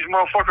gas these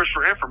motherfuckers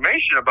for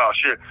information about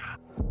shit.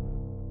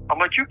 I'm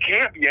like, you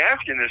can't be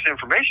asking this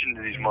information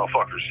to these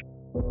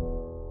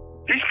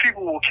motherfuckers. These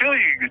people will kill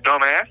you, you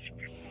dumbass.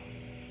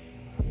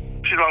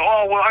 She's like,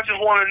 oh, well, I just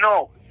want to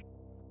know.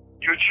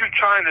 What you're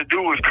trying to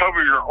do is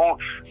cover your own.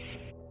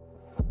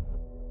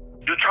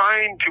 You're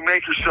trying to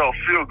make yourself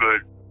feel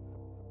good.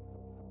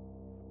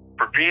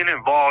 for being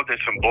involved in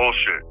some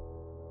bullshit.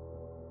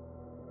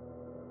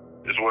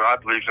 Is what I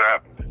believe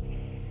happened.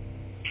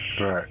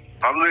 Right.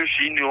 I believe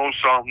she knew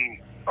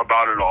something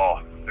about it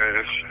all.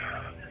 I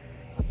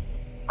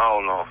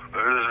don't know.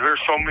 There's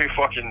so many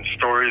fucking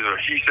stories of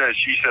he said,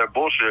 she said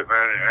bullshit,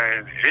 man,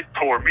 and it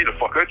tore me the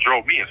fuck. It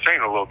drove me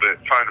insane a little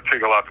bit trying to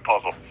figure out the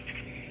puzzle.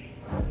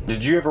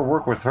 Did you ever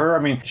work with her? I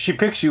mean, she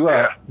picks you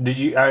up. Yeah. Did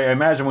you? I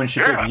imagine when she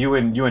picked you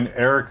and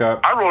Eric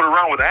up. I rode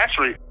around with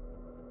Ashley.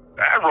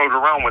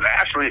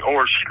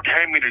 Or she'd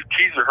hand me the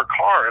keys to her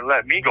car and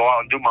let me go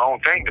out and do my own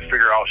thing to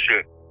figure out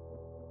shit.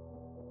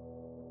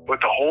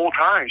 But the whole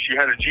time, she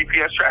had a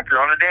GPS tracker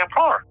on her damn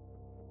car.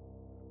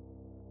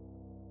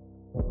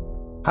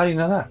 How do you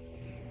know that?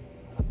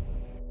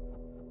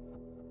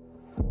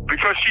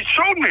 Because she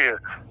showed me it.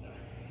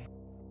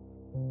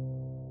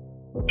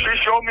 She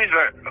showed me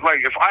that, like,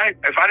 if I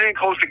didn't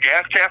close the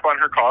gas cap on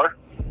her car,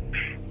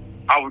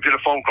 I would get a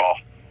phone call.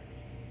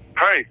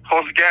 Hey,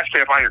 close the gas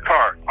cap on your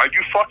car. Are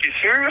you fucking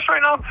serious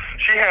right now?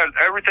 She had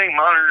everything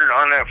monitored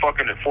on that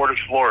fucking Ford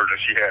Explorer that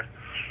she had.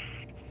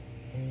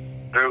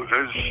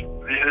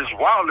 It's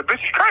wild. The bitch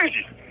is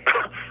crazy.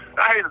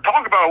 I hate to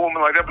talk about a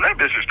woman like that, but that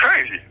bitch is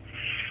crazy.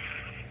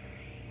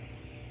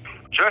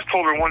 Jess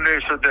told her one day,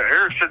 said that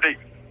Eric said that,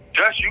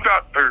 Jess,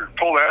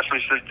 told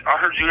Ashley, said, I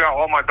heard you got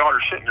all my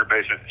daughter's shit in your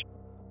basement.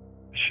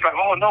 She's like,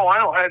 oh no, I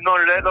don't have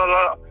none of that.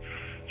 No.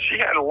 She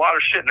had a lot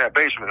of shit in that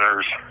basement of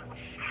hers.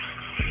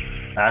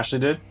 Ashley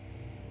did?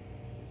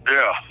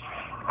 Yeah.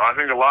 I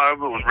think a lot of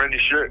it was Brittany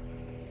shit.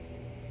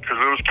 Because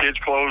there was kids'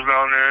 clothes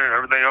down there and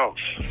everything else.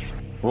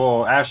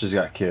 Well, Ashley's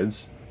got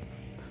kids.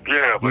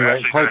 Yeah, but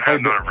Ashley doesn't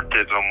have none of her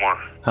kids no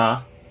more.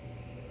 Huh?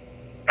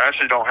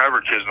 Ashley don't have her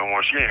kids no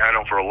more. She ain't had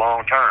them for a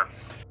long time.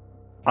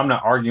 I'm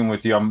not arguing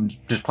with you. I'm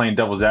just playing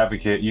devil's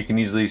advocate. You can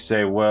easily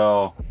say,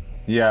 well,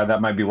 yeah,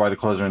 that might be why the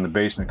clothes are in the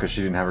basement, because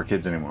she didn't have her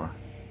kids anymore.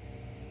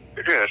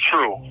 Yeah,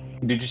 true.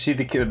 Did you see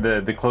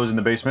the clothes in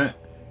the basement?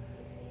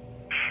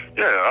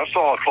 Yeah, I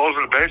saw clothes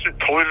in the basement,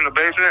 toys in the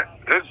basement.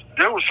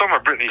 There was some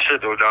of Brittany's shit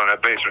that was down in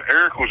that basement.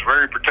 Eric was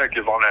very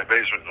protective on that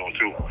basement though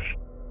too.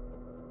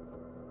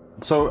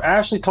 So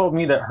Ashley told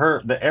me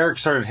that Eric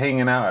started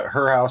hanging out at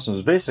her house and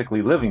was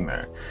basically living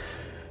there.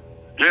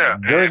 Yeah,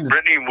 and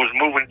Brittany was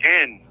moving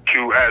in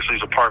to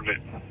Ashley's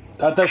apartment.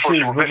 I thought she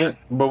was moving,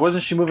 but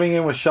wasn't she moving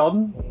in with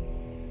Sheldon?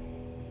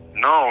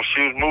 No,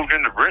 she was moved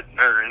into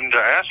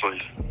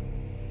Ashley's.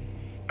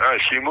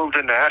 She moved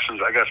into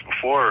Ashley's, I guess,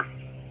 before.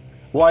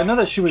 Well, I know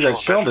that she was at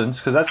Sheldon's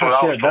because that's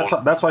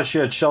why she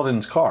had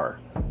Sheldon's car.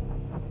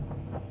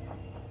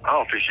 I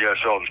don't think she had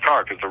Sheldon's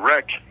car because the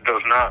wreck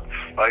does not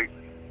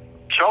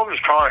Sheldon's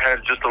car had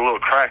just a little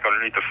crack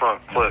underneath the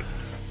front clip.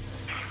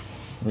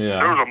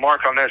 Yeah. There was a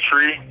mark on that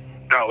tree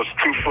that was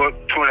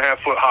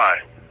 2.5 foot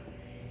high.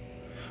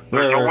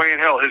 There's no way in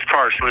hell his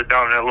car slid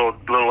down in that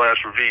little ass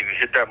ravine and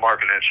hit that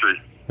mark in that tree.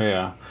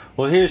 Yeah.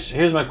 Well,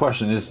 here's my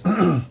question: is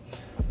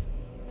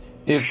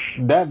if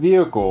that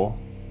vehicle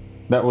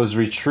that was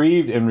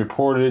retrieved and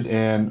reported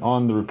and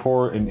on the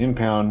report and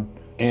impound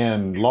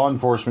and law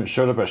enforcement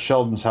showed up at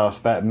Sheldon's house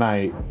that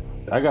night,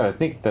 I gotta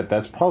think that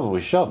that's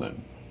probably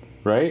Sheldon,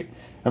 right?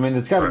 I mean,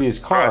 it's got to be his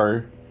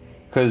car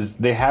because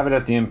they have it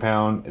at the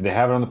impound, they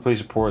have it on the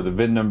police report, the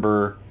VIN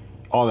number,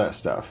 all that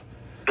stuff.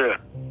 Yeah.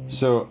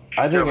 So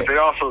I think. Yeah, but they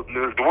also,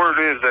 the word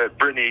is that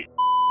Brittany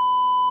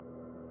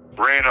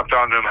ran up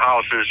down them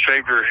houses,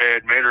 shaved her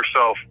head, made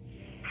herself.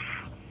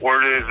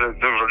 Word is that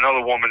there was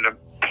another woman that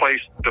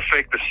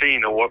fake the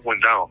scene of what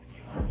went down.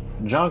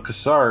 John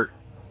Cassart,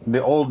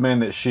 the old man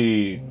that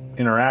she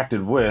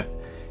interacted with,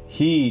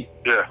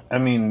 I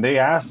mean, they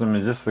asked him,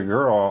 "Is this the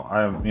girl?"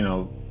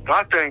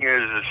 My thing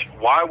is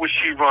why would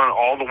she run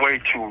all the way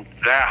to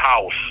that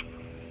house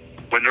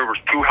when there was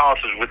two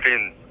houses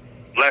within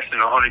less than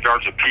 100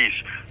 yards apiece?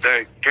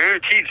 That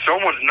guaranteed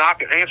someone's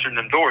answering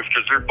them doors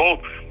because they're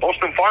both of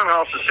them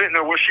farmhouses sitting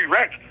there where she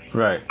wrecked.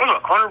 Right. Those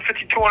are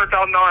 $150,000,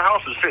 $200,000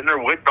 houses sitting there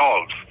with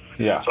dogs.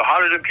 Yeah. So how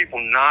did the people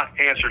not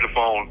answer the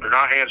phone or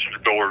not answer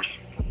the doors?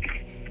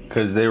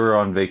 Because they were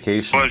on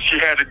vacation. But she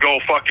had to go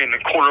fucking a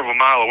quarter of a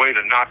mile away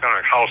to knock on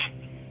her house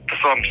to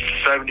some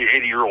 70,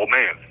 80-year-old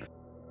man.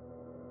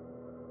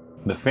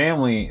 The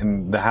family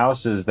and the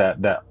houses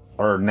that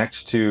are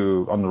next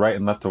to, on the right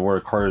and left of where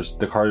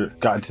the car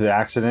got into the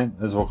accident,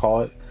 as we'll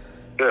call it,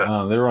 they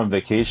were on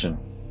vacation.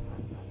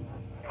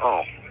 Oh,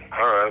 all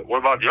right. What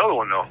about the other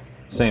one, though?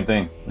 Same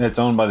thing. It's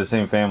owned by the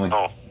same family.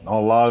 Oh. A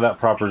lot of that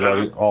property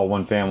is all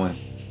one family.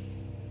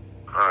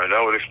 All right,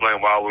 that would explain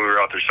why we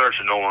were out there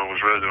searching. No one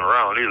was resident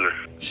around either.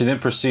 She then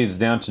proceeds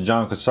down to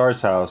John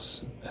Cassart's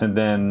house and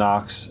then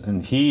knocks,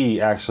 and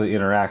he actually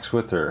interacts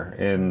with her.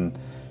 And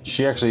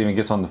she actually even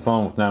gets on the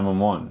phone with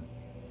 911.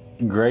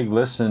 Greg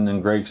listened,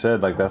 and Greg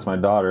said, that's my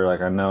daughter.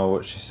 I know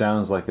what she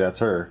sounds like. That's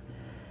her.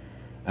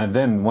 And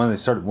then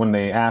when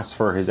they asked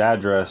for his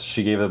address,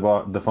 she gave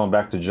the phone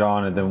back to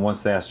John. And then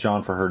once they asked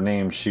John for her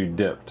name, she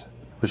dipped.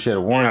 But she had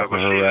a warrant for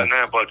her arrest.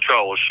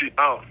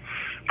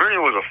 Brittany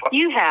was a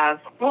You have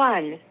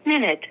 1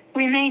 minute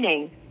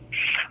remaining.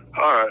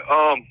 All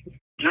right.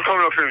 You're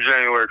coming up here in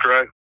January,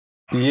 correct?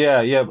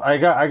 Yeah. I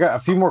got a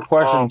few more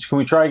questions. Can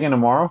we try again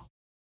tomorrow?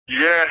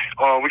 Yeah,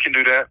 we can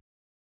do that.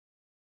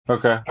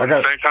 Okay.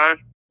 Same time?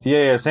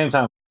 Yeah, same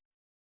time.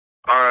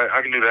 All right,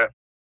 I can do that.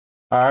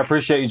 I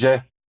appreciate you,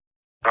 Jay.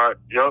 All right,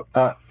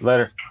 yep.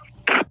 Later.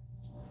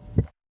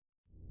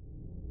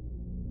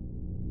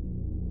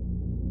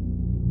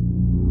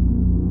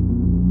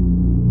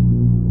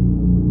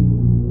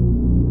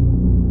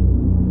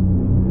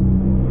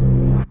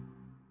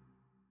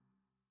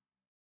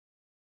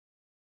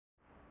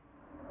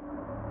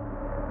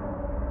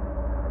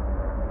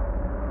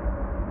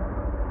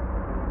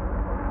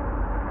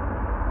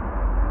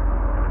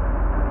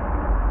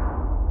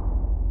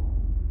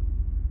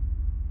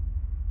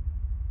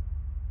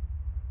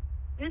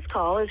 This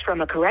call is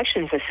from a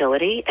correction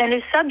facility and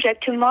is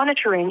subject to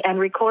monitoring and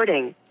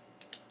recording.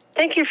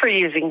 Thank you for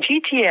using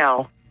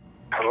GTL.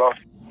 Hello?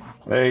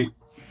 Hey.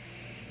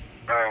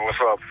 Hey, what's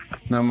up?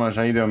 Not much.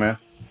 How you doing, man?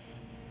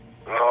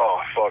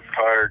 Oh, fuck,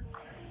 tired.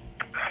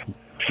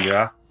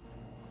 Yeah.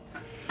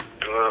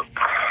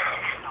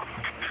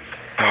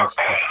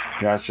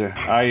 Gotcha.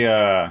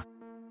 I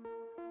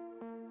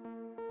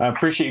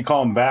appreciate you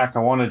calling back. I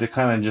wanted to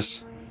kind of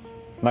just,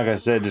 like I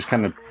said, just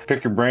kind of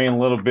pick your brain a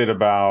little bit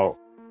about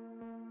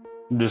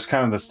just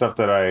kind of the stuff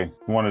that I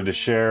wanted to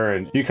share.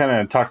 And you kind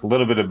of talked a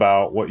little bit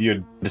about what you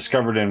had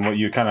discovered and what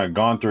you kind of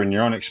gone through in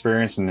your own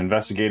experience in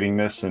investigating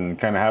this and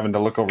kind of having to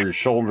look over your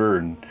shoulder.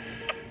 And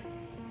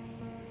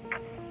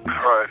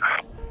right.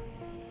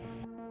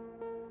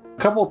 A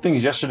couple of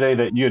things yesterday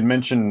that you had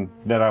mentioned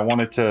that I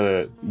wanted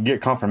to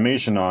get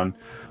confirmation on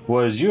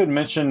was you had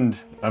mentioned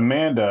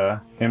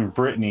Amanda and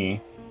Brittany,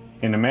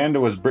 and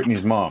Amanda was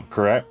Brittany's mom,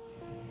 correct?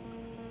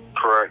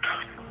 Correct.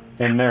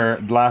 And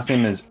their last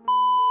name is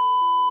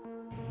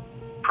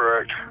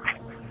correct.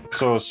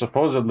 So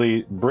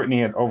supposedly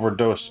Brittany had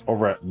overdosed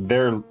over at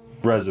their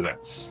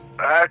residence.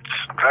 That's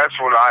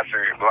what I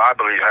think. Well, I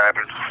believe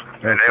happened.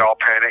 And they all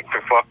panicked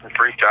and fucking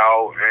freaked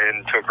out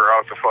and took her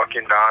out to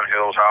fucking Don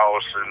Hill's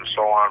house and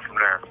so on from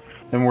there.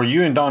 And were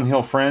you and Don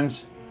Hill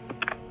friends?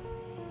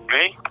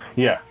 Me?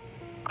 Yeah.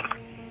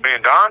 Me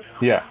and Don?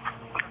 Yeah.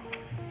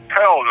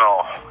 Hell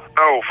no.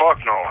 No, fuck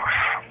no.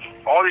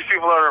 All these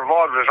people that are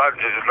involved in this,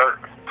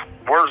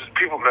 where's the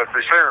people that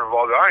they say are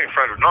involved? I ain't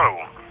friends with none of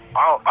them.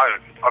 I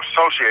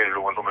associated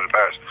with them in the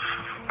past.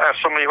 I have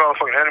so many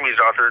motherfucking enemies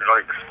out there,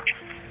 like,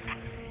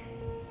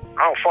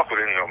 I don't fuck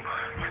with any of them.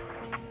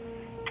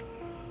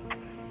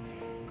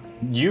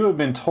 You have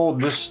been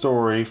told this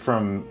story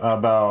from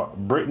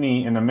about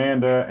Brittany and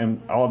Amanda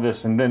and all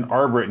this, and then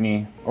our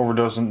Brittany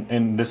overdosing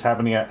and this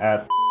happening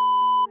at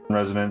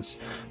residence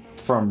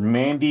from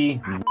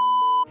Mandy.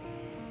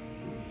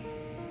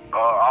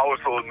 I was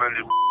told Mandy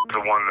is the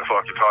one to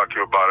fucking talk to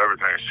you about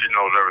everything. She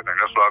knows everything.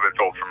 That's what I've been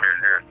told from here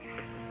and here.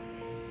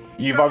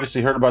 You've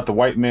obviously heard about the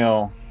white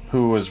male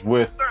who was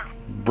with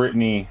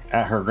Brittany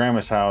at her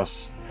grandma's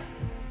house.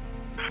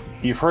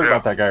 You've heard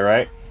about that guy,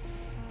 right?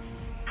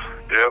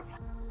 Yep.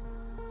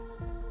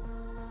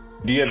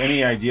 Do you have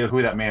any idea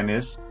who that man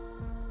is?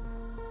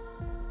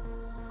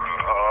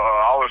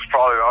 I was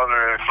probably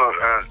under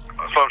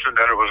the assumption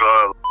that it was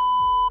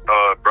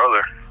a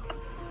brother.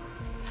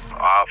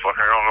 I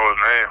fucking don't know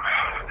his name.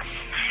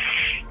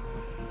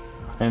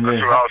 And then,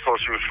 that's who I was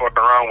supposed to be fucking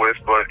around with,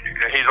 but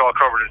he's all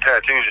covered in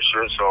tattoos and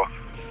shit, so.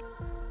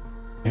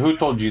 Who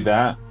told you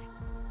that?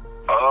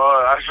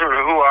 That's who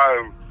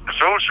I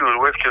assumed she was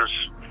with, because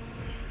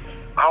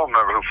I don't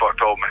remember who fuck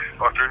told me.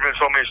 But there's been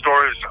so many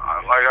stories.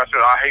 Like I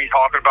said, I hate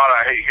talking about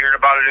it. I hate hearing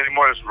about it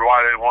anymore. That's why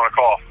I didn't want to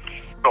call.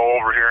 So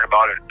over hearing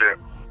about it and shit.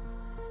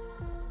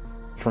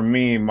 For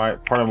me, my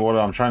part of what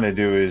I'm trying to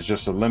do is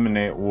just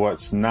eliminate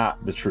what's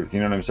not the truth.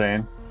 You know what I'm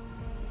saying?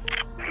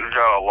 You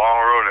got a long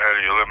road ahead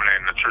of you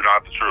eliminating the truth,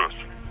 not the truth.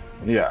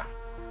 Yeah.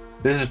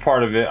 This is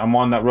part of it. I'm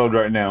on that road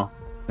right now.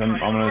 I'm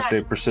going to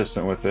stay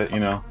persistent with it, you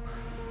know.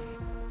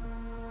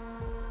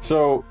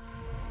 So,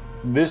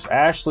 this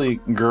Ashley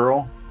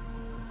girl.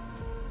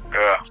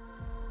 Yeah.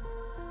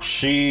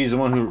 She's the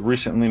one who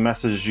recently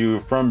messaged you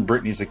from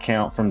Brittany's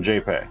account from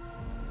JPay.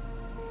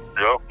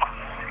 Yep.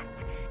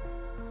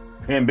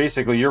 And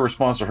basically your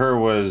response to her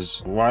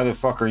was, why the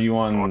fuck are you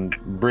on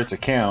Britt's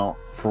account,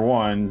 for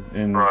one,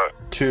 and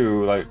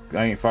two, like,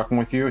 I ain't fucking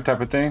with you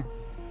type of thing?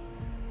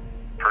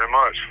 Pretty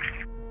much.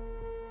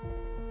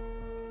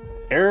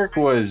 Eric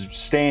was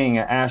staying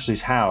at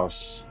Ashley's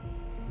house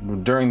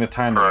during the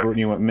time that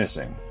Brittany went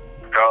missing.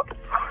 Yep.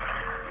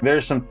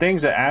 There's some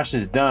things that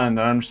Ashley's done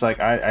that I'm just like,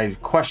 I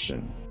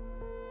question.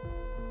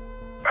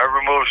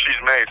 Every move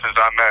she's made since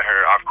I met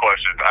her, I've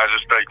questioned. I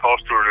just stay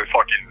close to her to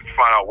fucking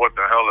find out what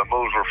the hell the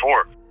moves were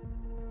for.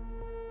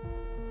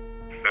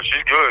 And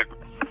she's good.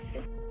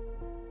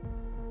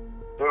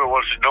 Look at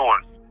what she's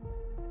doing.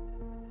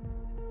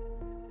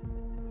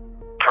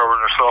 Covering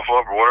herself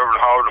up or whatever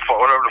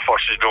the fuck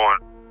she's doing.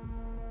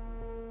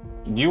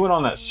 You went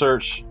on that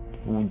search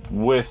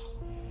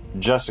with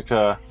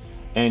Jessica,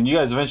 and you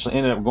guys eventually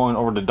ended up going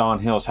over to Don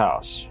Hill's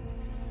house.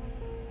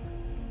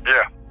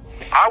 Yeah.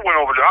 I went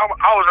over there. I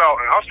was out,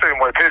 and I was staying in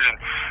White Pigeon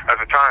at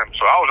the time,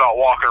 so I was out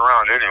walking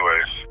around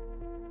anyways.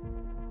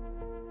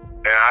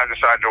 And I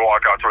decided to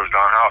walk out towards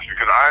Don's house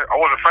because I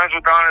wasn't friends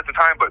with Don at the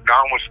time, but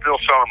Don was still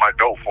selling my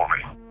dope for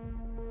me.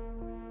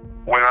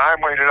 When I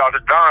made it out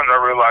to Don's, I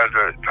realized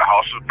that the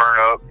house was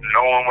burned up,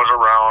 no one was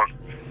around.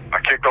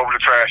 I kicked over the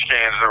trash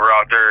cans that were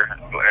out there,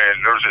 and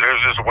there was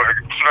just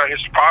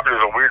his property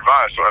was a weird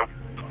vibe, so I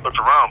looked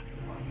around.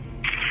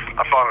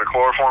 I found a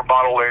chloroform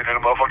bottle laying in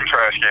a motherfucking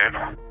trash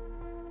can.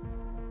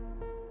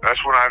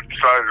 That's when I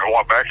decided to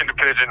walk back into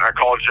Pigeon. I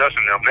called Jess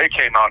and them. They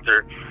came out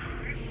there.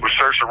 We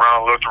searched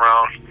around, looked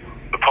around.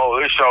 The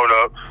police showed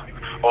up.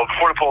 Well,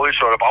 before the police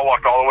showed up, I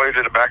walked all the way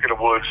to the back of the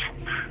woods,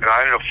 and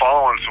I ended up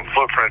following some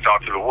footprints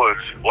out to the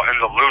woods. Well, I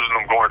ended up losing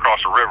them going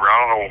across the river. I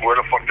don't know where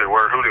the fuck they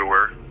were, who they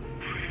were.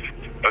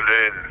 And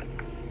then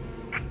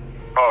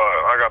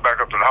I got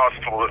back up to the house,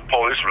 and the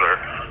police were there.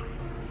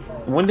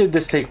 When did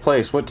this take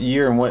place? What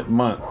year and what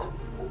month?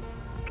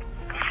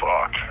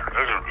 Fuck.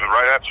 This is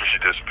right after she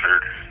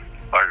disappeared.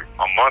 Like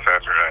a month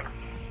after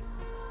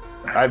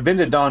that. I've been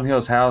to Don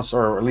Hill's house,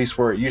 or at least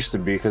where it used to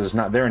be, because it's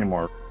not there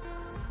anymore.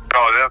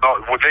 No,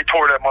 they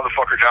tore that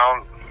motherfucker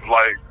down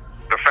like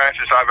the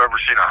fastest I've ever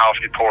seen a house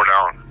get tore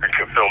down and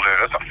get filled in.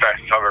 That's the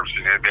fastest I've ever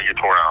seen anything get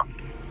tore down.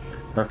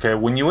 Okay,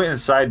 when you went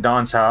inside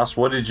Don's house,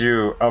 what did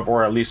you,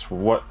 or at least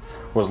what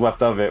was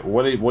left of it,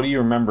 what do you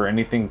remember?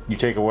 Anything you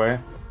take away?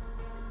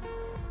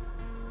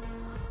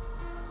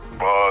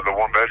 The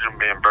one bedroom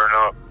being burned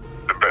up,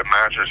 the bed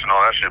mattress and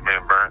all that shit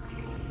being burnt.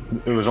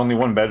 It was only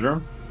one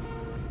bedroom?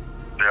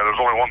 Yeah, there was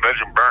only one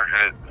bedroom burnt,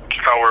 and it's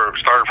how we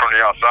started from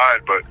the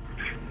outside, but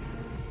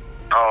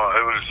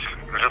it was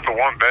just the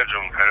one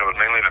bedroom, and it was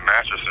mainly the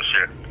mattress and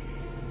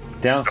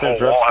shit. Downstairs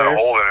the or whole wall upstairs? had a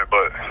hole in it,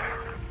 but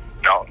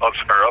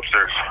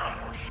upstairs.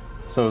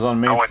 So it was on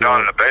main I went floor.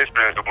 down in the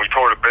basement, and we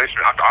tore the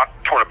basement. I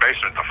tore the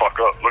basement the fuck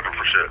up looking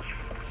for shit.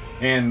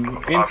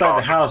 And inside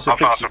the house, I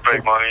found some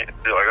fake money,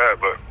 shit like that,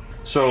 but...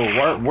 So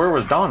where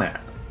was Don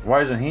at?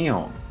 Why isn't he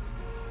home?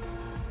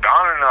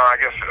 Don and I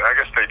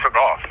guess they took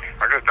off.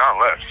 I guess Don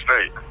left the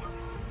state.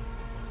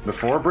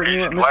 Before Brittany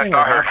went missing, or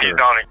I heard after? he's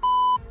down in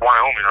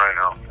Wyoming right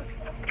now.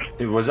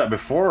 Was that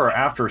before or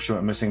after she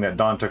went missing that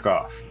Don took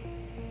off?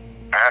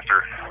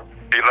 After.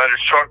 He let his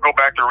truck go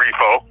back to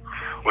repo,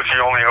 which he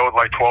only owed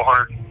like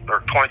 $1,200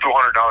 or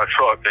 $2,200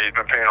 truck that he's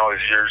been paying all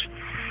these years.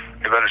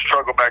 He let his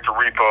truck go back to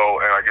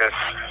repo, and I guess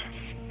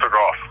took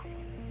off.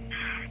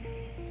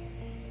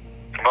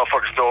 The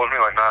motherfucker still owes me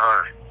like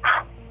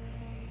 $900.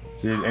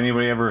 Did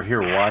anybody ever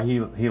hear why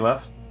he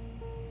left?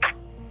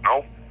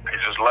 Nope, he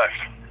just left.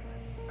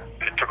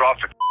 He took off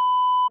to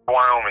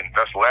Wyoming.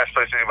 That's the last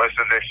place anybody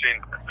said they've seen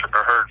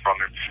or heard from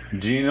him.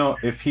 Do you know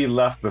if he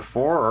left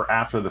before or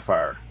after the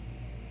fire?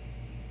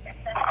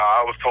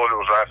 I was told it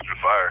was after the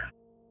fire.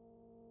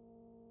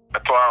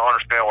 That's why I don't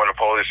understand why the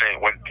police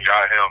ain't went and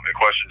got him and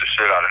questioned the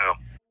shit out of him.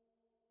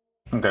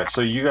 Okay,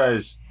 so you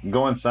guys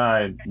go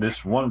inside.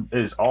 This one,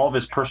 is all of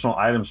his personal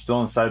items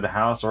still inside the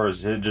house, or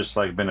has it just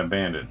like been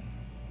abandoned?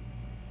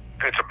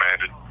 It's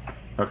abandoned.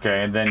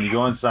 Okay, and then you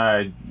go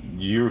inside,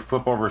 you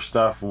flip over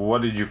stuff.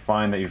 What did you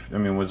find that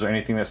was there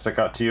anything that stuck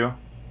out to you?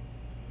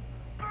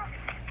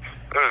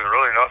 There's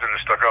really nothing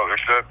that stuck out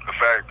except the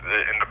fact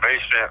that in the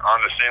basement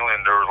on the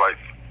ceiling there was like,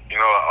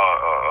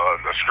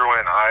 the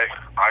screw-in eye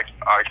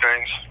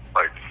things,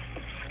 like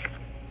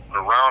the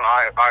round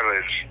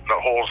eyelids that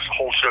hold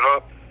shit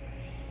up,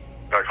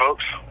 like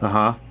hooks.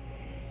 Uh-huh.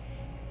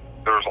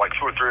 There was like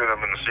 2 or 3 of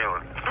them in the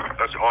ceiling.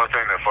 That's the only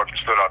thing that fucking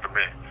stood out to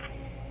me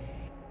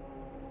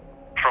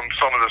from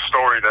some of the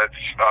story that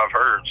I've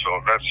heard.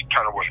 So that's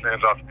kind of what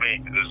stands out to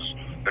me.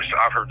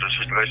 I've heard they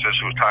said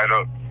she was tied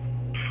up.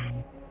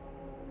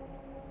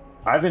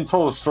 I've been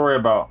told a story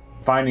about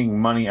finding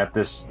money at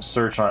this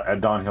search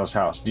at Don Hill's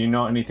house. Do you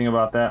know anything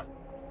about that?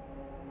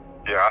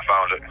 Yeah, I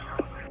found it.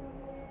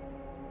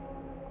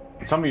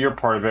 Tell me your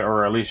part of it,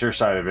 or at least your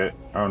side of it,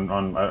 on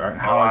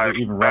how is it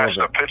even relevant? I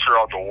smashed a picture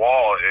off the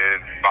wall,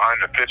 and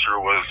behind the picture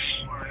was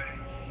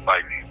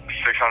like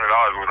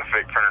 $600 worth of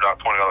fake printed out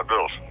 $20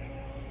 bills.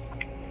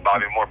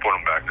 Bobby Moore put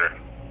them back there.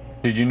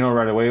 Did you know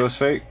right away it was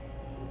fake?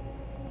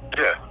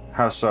 Yeah.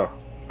 How so?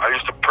 I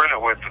used to print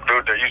it with the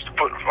dude that used to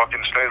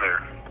fucking stay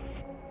there.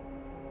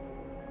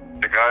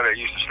 The guy that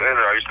used to stay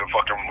there, I used to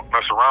fucking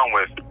mess around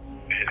with.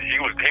 He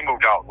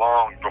moved out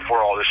long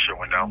before all this shit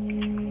went down.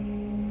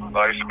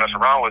 I used to mess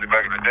around with him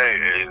back in the day,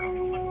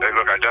 and they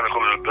look identical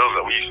to the bills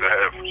that we used to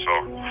have. So,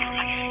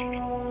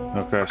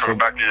 okay, I went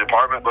back to the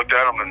apartment, looked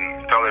at them,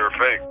 and tell they were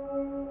fake.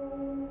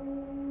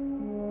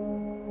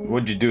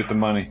 What'd you do with the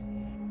money?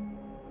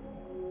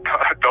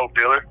 Dope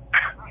dealer.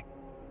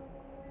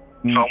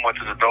 Some went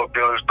to the dope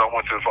dealers, some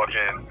went to the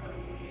fucking,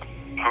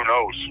 who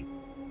knows.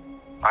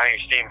 I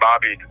ain't seen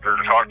Bobby or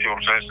talked to him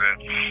since then,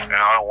 and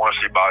I don't want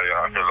to see Bobby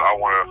because I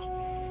want to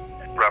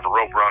wrap a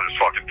rope around his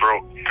fucking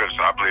throat because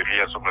I believe he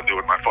had something to do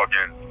with one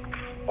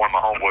of my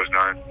homeboys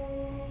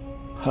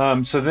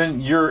dying. So then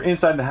you're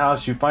inside the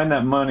house, you find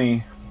that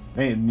money,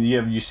 and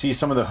you see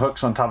some of the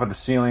hooks on top of the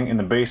ceiling in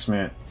the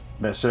basement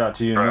that stood out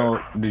to you.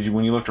 Right.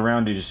 When you looked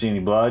around, did you see any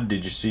blood?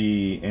 Did you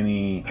see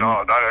any?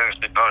 No, I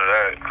didn't see none of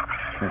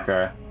that.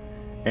 Okay.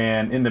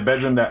 And in the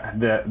bedroom that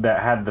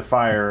had the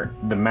fire,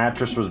 the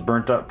mattress was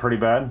burnt up pretty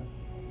bad?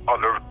 Oh, it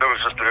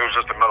was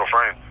just a metal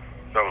frame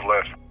that was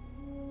left.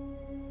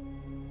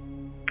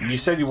 You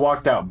said you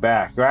walked out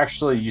back. Or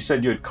actually, you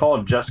said you had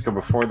called Jessica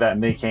before that,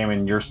 and they came,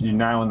 and you're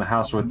now in the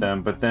house with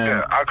them. But then...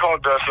 Yeah, I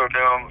called Jessica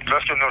them.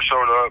 Jessica and them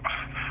showed up.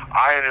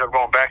 I ended up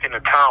going back into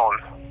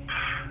town.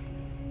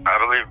 I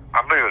believe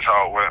that's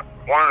how it went.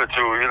 One of the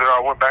two. Either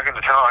I went back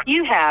into town.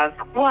 You have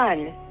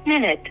 1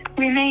 minute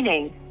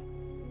remaining.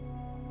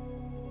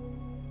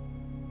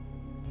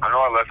 I know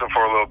I left them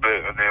for a little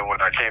bit, and then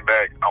when I came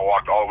back, I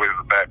walked all the way to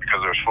the back because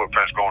there was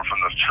footprints going from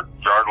the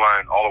yard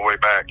line all the way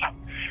back.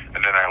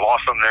 And then I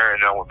lost them there,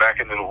 and then I went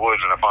back into the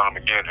woods, and I found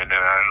them again, and then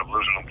I ended up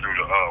losing them through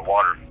the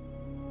water.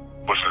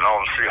 Which is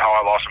obviously how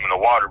I lost them in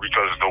the water,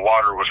 because the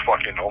water was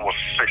fucking almost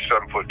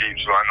 6-7 foot deep,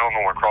 so I know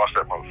no one crossed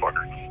that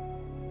motherfucker.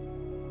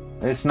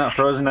 It's not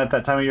frozen at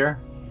that time of year?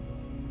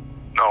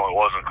 No, it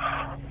wasn't.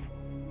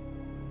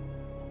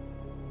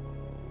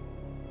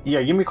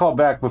 Yeah, give me a call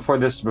back before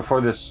this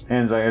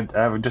ends. I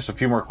have just a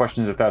few more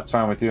questions, if that's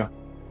fine with you.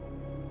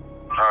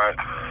 All right.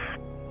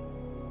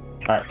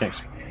 All right,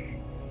 thanks.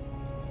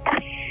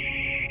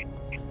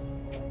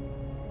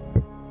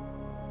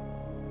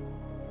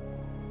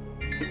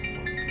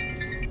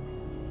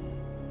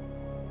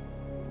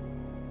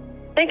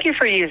 Thank you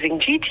for using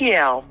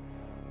GTL.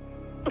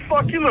 What the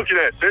fuck you looking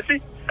at,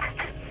 sissy?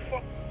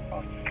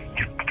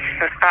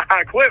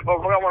 Quit,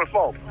 folks. I'm on the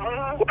phone.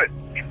 Quit.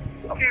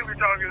 You can't be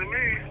talking to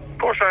me. Of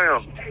course I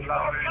am.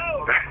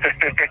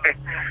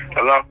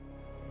 Hello?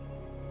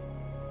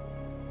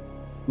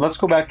 Let's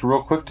go back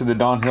real quick to the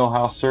Don Hill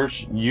house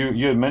search.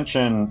 You had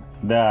mentioned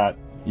that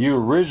you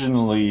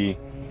originally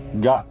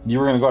you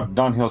were going to go to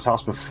Don Hill's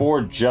house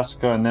before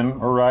Jessica and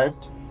them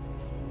arrived?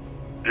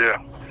 Yeah.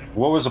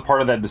 What was a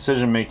part of that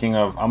decision making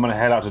of, I'm going to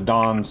head out to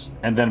Don's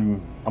and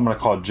then I'm going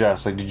to call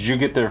Jess? Like, did you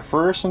get there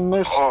first and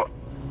there's...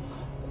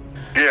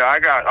 Yeah, I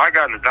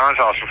got to Don's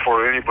house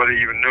before anybody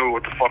even knew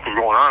what the fuck was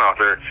going on out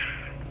there.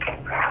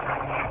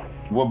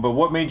 Well, but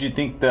what made you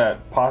think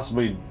that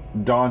possibly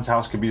Don's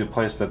house could be the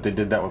place that they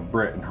did that with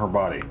Britt and her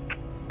body?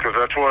 Because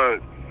that's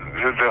what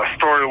the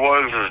story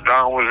was, is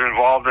Don was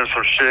involved in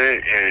some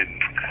shit,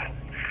 and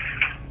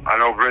I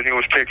know Brittany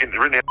was kicking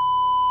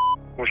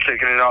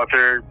it out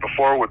there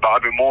before with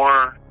Bobby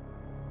Moore.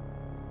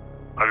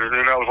 I just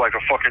knew that was like a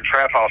fucking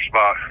trap house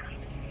spot.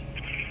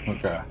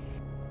 Okay.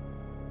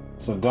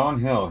 So Don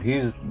Hill,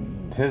 his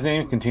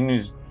name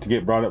continues to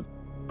get brought up.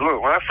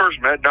 Look, when I first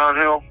met Don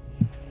Hill,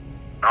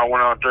 I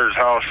went out there to his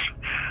house.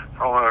 I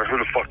don't know who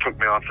the fuck took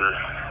me out there.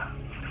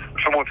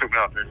 Someone took me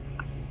out there.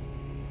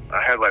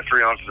 I had like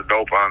 3 ounces of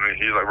dope on me.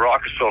 He's like, bro, I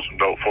can sell some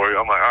dope for you.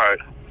 I'm like, all right.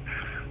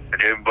 I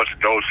gave him a bunch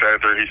of dope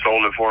after he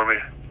sold it for me.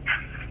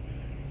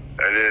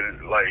 And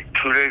then, like,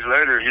 2 days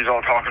later, he's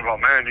all talking about,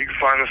 man, you can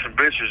find us some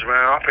bitches,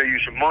 man. I'll pay you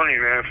some money,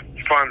 man. If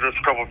you find us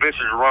a couple bitches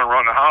to run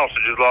around the house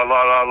and just la,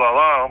 la, la, la,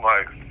 la. I'm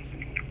like,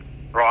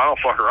 bro, I don't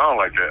fuck around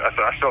like that. I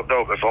said, I sell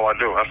dope. That's all I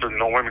do. I said,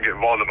 no women get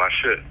involved in my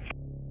shit.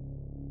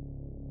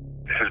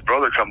 His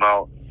brother come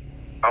out.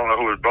 I don't know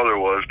who his brother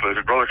was, but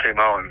his brother came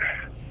out, and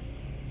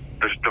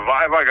the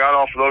vibe I got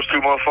off of those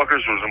two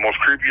motherfuckers was the most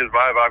creepiest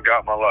vibe I've got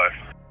in my life.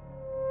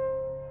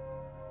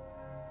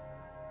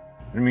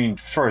 I mean,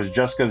 as far as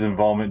Jessica's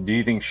involvement, do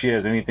you think she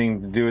has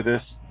anything to do with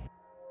this?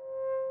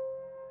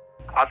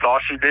 I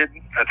thought she did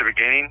at the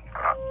beginning.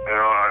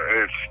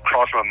 It's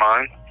crossed my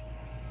mind,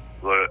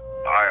 but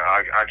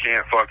I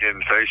can't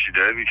fucking say she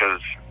did, because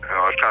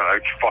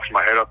it fucks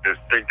my head up to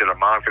think that a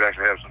mom could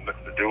actually have something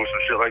to do with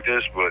some shit like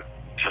this. But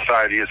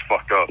society is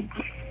fucked up.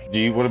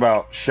 What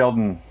about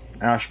Sheldon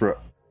Ashbrook?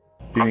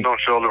 I've known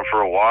Sheldon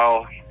for a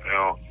while.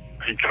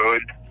 He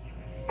could,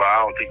 but I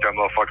don't think that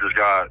motherfucker's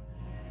got.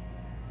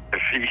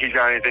 If he's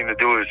got anything to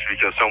do with it, it's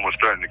because someone's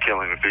threatened to kill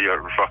him. If he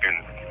ever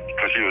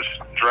because he was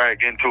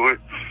dragged into it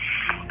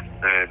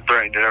and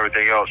threatened and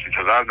everything else.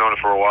 Because I've known it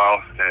for a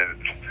while,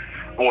 and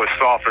boy,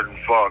 softer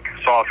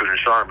than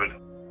Sharman.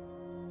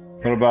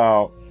 What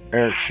about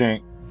Eric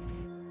Shank?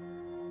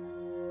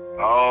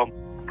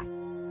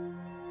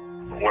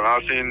 When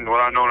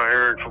I known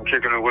Eric from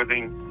kicking it with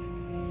him,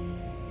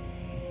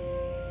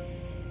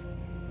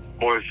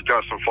 boy, he's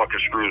got some fucking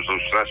screws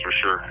loose, that's for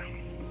sure.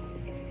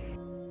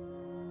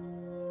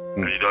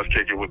 And he does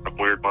kick it with the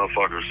weird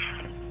motherfuckers.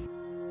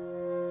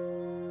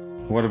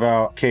 What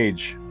about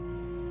Cage?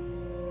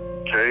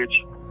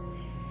 Cage?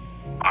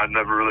 I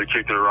never really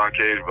kicked it around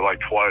Cage, but like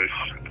twice.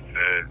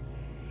 And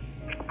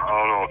I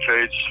don't know,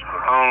 Cage,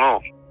 I don't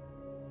know.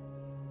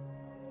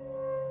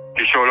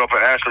 He showed up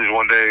at Ashley's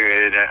one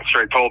day and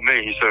straight told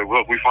me, he said,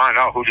 look, we find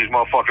out who these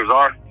motherfuckers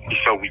are. He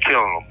said, we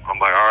killing them. I'm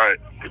like, all right.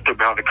 He took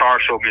me out in the car,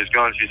 showed me his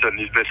guns. He said,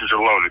 these bitches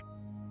are loaded.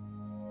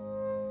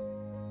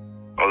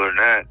 Other than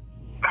that,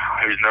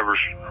 we never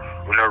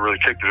really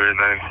kicked it or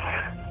anything.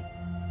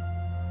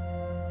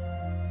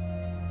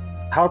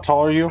 How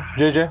tall are you,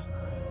 JJ?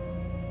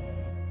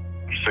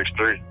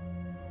 6'3".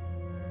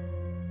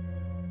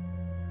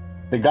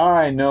 The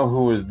guy I know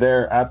who was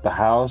there at the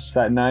house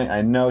that night,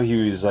 I know he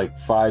was like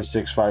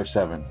 5'6",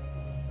 5'7".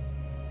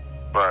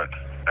 Right.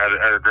 At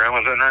her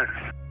grandma's that night?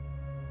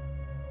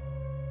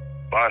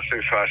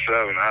 5'6",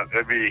 5'7".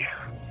 That'd be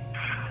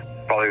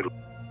probably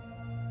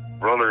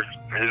brother.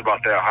 He's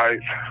about that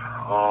height.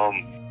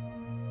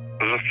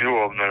 There's a few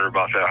of them that are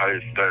about that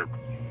height that are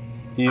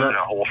in that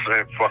whole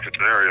same fucking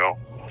scenario.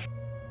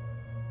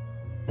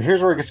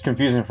 Here's where it gets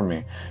confusing for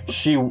me.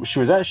 She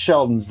was at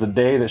Sheldon's the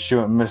day that she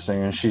went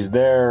missing, and she's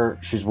there.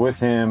 She's with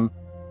him.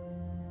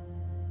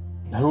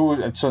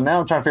 So now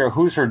I'm trying to figure out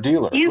who's her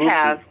dealer. You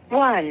have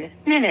 1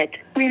 minute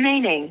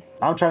remaining.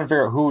 I'm trying to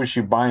figure out who is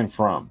she buying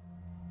from.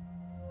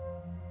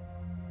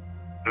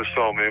 There's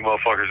so many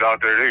motherfuckers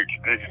out there.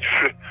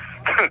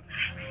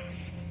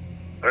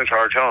 That's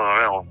hard telling on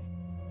that one.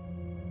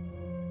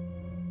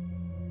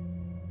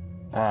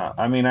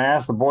 I mean, I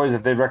asked the boys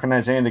if they'd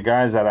recognize any of the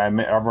guys that I've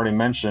already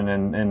mentioned,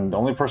 and the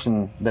only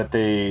person that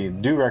they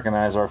do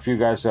recognize are a few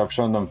guys who I've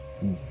shown them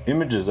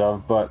images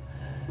of, but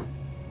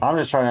I'm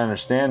just trying to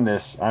understand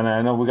this, and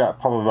I know we got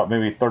probably about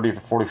maybe 30 to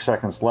 40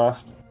 seconds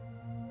left.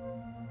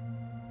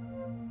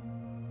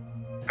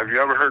 Have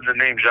you ever heard the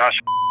name Josh?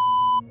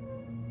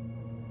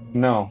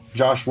 No.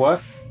 Josh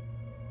what?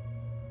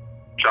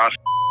 Josh.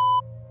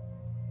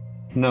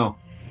 No.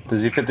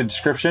 Does he fit the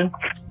description?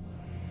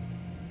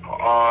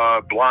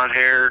 Blonde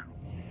hair,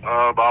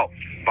 about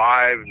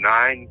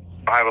 5'9",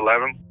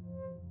 5'11".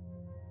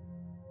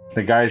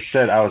 The guys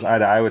said I was eye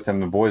to eye with them.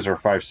 The boys are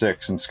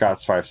 5'6", and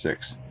Scott's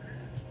 5'6".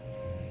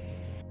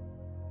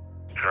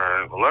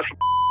 Alright, well that's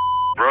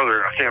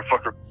brother. I can't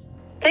fuck her.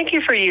 Thank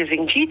you for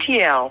using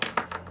GTL.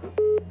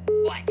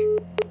 What?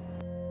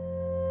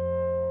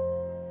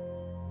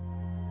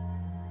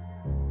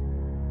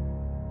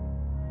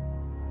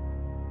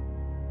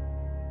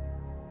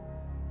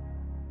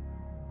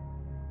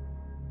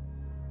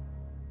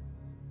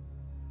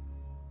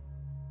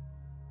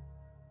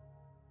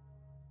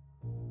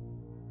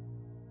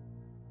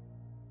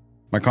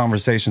 My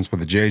conversations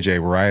with JJ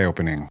were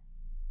eye-opening.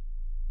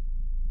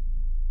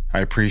 I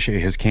appreciate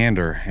his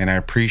candor, and I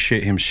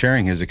appreciate him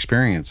sharing his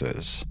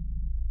experiences.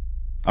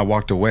 I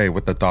walked away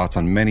with the thoughts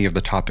on many of the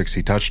topics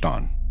he touched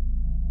on.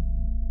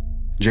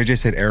 JJ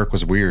said Eric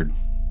was weird.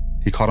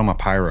 He called him a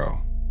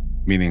pyro,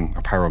 meaning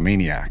a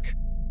pyromaniac.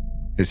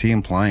 Is he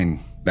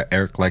implying that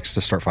Eric likes to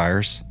start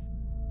fires?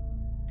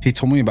 He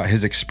told me about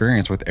his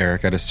experience with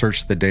Eric at a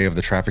search the day of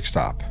the traffic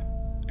stop,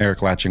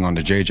 Eric latching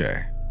onto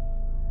JJ.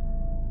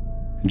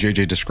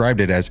 JJ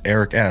described it as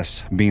Eric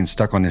S. being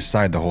stuck on his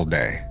side the whole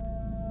day.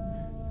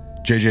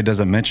 JJ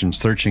doesn't mention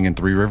searching in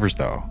Three Rivers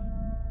though,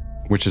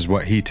 which is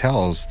what he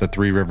tells the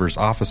Three Rivers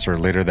officer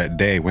later that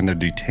day when they're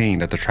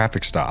detained at the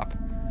traffic stop.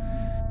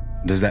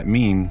 Does that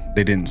mean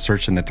they didn't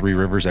search in the Three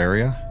Rivers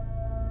area?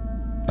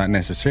 Not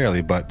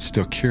necessarily, but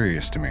still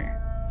curious to me.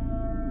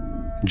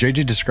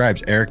 JJ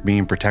describes Eric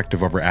being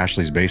protective over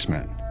Ashley's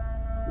basement.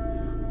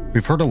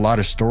 We've heard a lot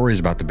of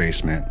stories about the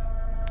basement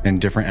and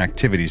different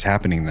activities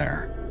happening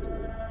there.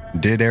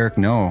 Did Eric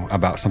know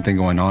about something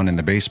going on in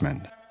the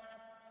basement?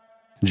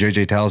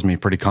 JJ tells me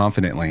pretty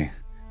confidently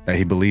that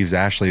he believes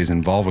Ashley is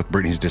involved with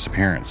Brittany's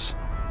disappearance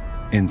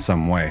in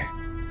some way.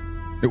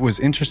 It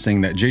was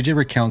interesting that JJ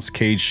recounts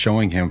Cage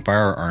showing him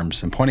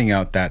firearms and pointing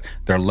out that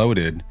they're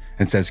loaded,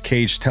 and says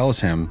Cage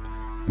tells him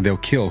they'll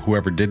kill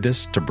whoever did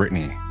this to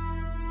Brittany.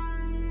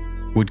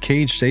 Would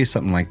Cage say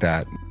something like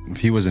that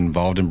if he was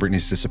involved in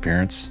Brittany's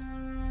disappearance?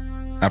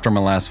 After my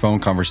last phone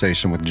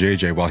conversation with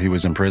JJ while he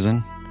was in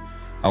prison,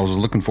 I was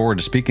looking forward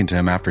to speaking to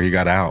him after he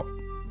got out,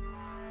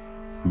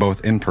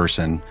 both in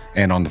person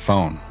and on the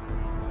phone.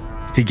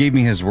 He gave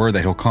me his word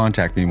that he'll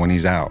contact me when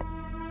he's out.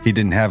 He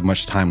didn't have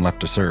much time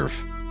left to serve.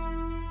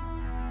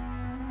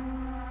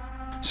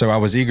 So I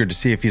was eager to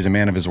see if he's a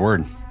man of his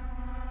word.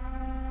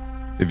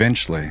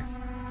 Eventually,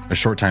 a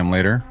short time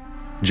later,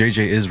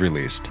 JJ is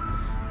released,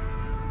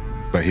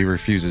 but he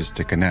refuses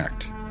to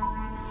connect.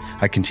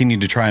 I continue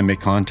to try and make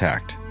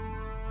contact.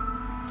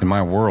 In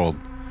my world,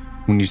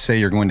 when you say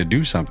you're going to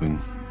do something,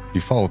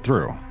 you follow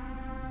through.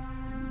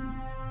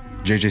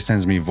 JJ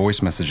sends me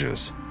voice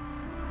messages.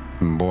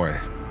 And boy,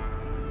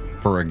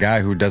 for a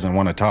guy who doesn't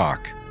want to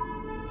talk,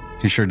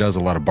 he sure does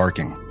a lot of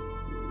barking.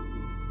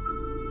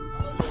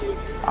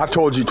 I've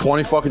told you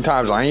 20 fucking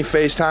times, I ain't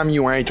FaceTiming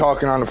you, I ain't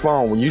talking on the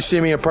phone. When you see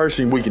me in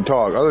person, we can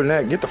talk. Other than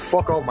that, get the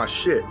fuck off my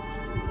shit.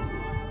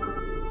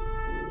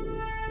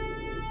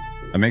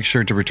 I make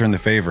sure to return the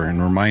favor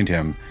and remind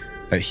him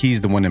that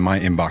he's the one in my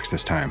inbox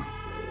this time.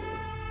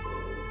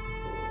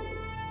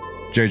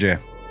 JJ,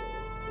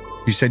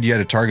 you said you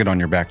had a target on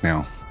your back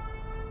now,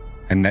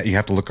 and that you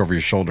have to look over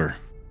your shoulder.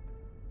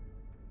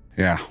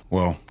 Yeah,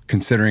 well,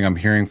 considering I'm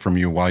hearing from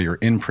you while you're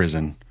in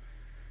prison,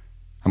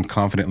 I'm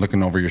confident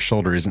looking over your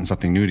shoulder isn't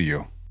something new to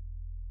you.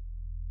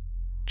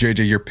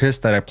 JJ, you're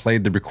pissed that I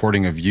played the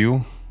recording of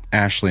you,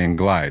 Ashley, and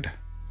Glide.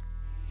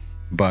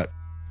 But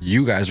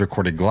you guys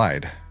recorded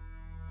Glide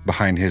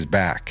behind his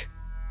back.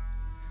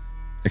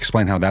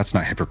 Explain how that's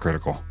not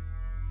hypocritical.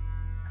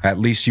 At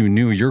least you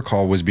knew your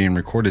call was being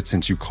recorded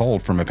since you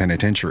called from a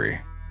penitentiary.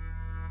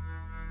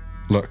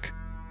 Look,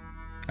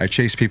 I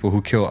chase people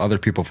who kill other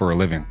people for a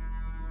living.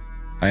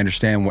 I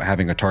understand what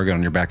having a target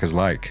on your back is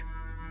like.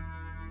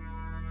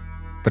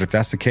 But if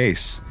that's the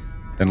case,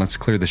 then let's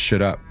clear this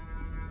shit up.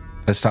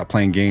 Let's stop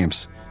playing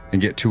games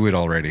and get to it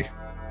already.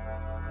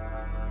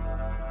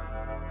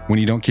 When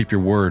you don't keep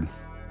your word,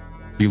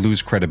 you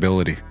lose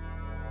credibility.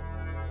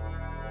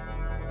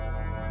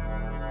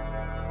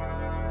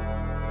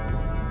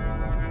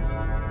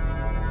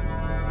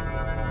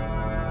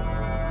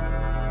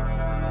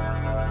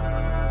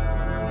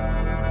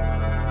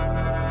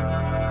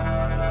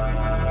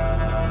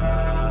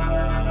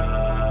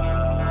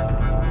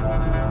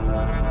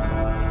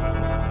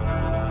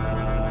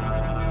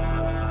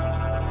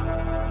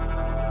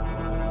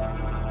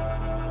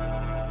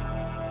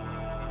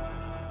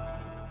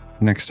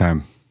 Next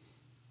time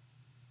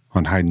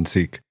on Hide and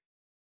Seek.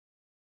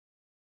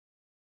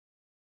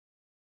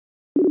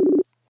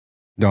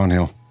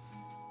 Downhill.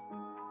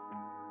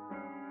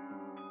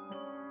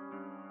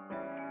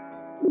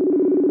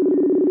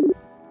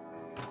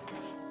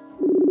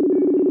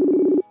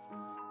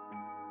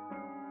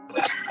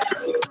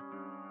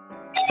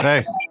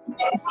 Hey.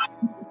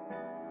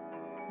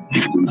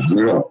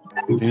 Yeah.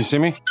 Can you see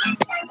me?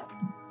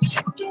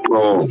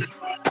 Oh,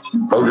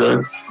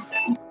 okay.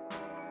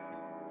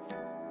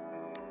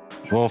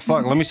 Well,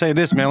 fuck, let me say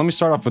this, man. Let me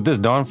start off with this,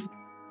 Don.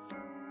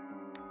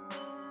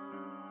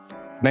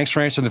 Thanks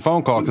for answering the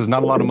phone call, because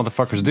not a lot of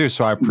motherfuckers do,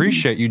 so I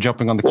appreciate you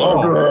jumping on the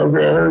call.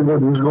 Okay,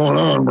 what's going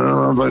on, man?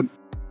 I was like,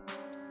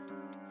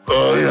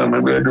 yeah,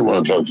 maybe I do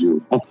want to talk to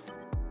you.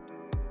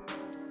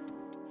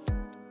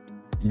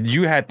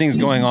 You had things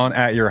going on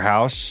at your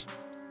house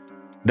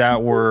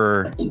that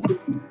were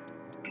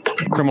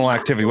criminal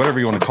activity, whatever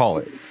you want to call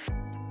it.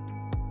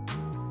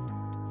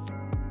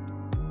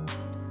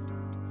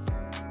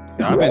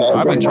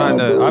 I've been trying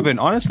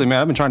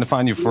to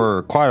find you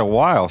for quite a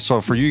while.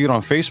 So for you to get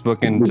on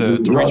Facebook and to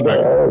reach back.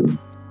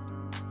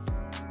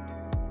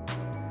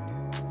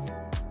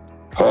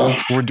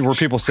 Were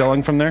people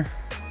selling from there?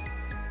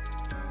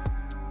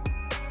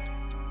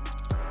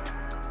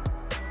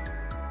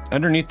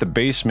 Underneath the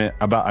basement,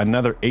 about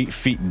another 8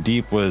 feet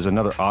deep, was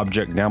another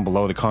object down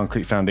below the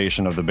concrete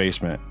foundation of the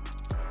basement.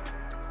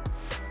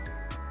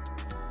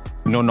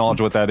 No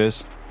knowledge what that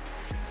is?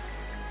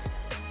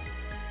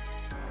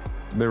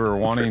 They were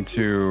wanting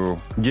to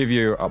give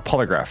you a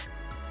polygraph.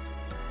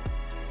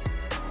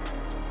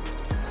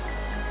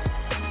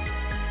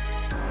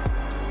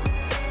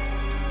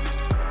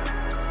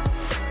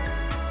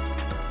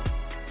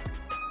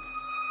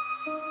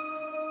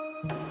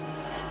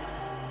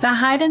 The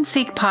Hide and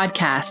Seek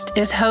podcast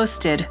is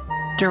hosted,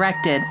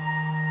 directed,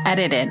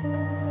 edited,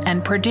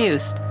 and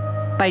produced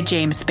by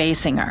James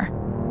Basinger.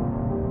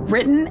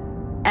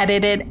 Written,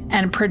 edited,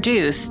 and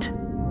produced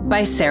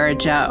by Sarah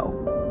Joe.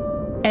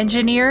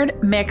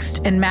 Engineered,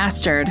 mixed, and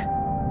mastered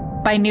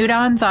by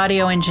Newdon's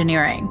Audio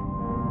Engineering.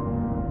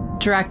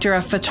 Director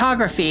of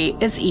Photography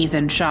is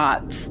Ethan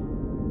Schatz.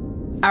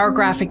 Our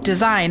graphic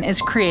design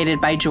is created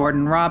by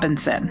Jordan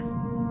Robinson.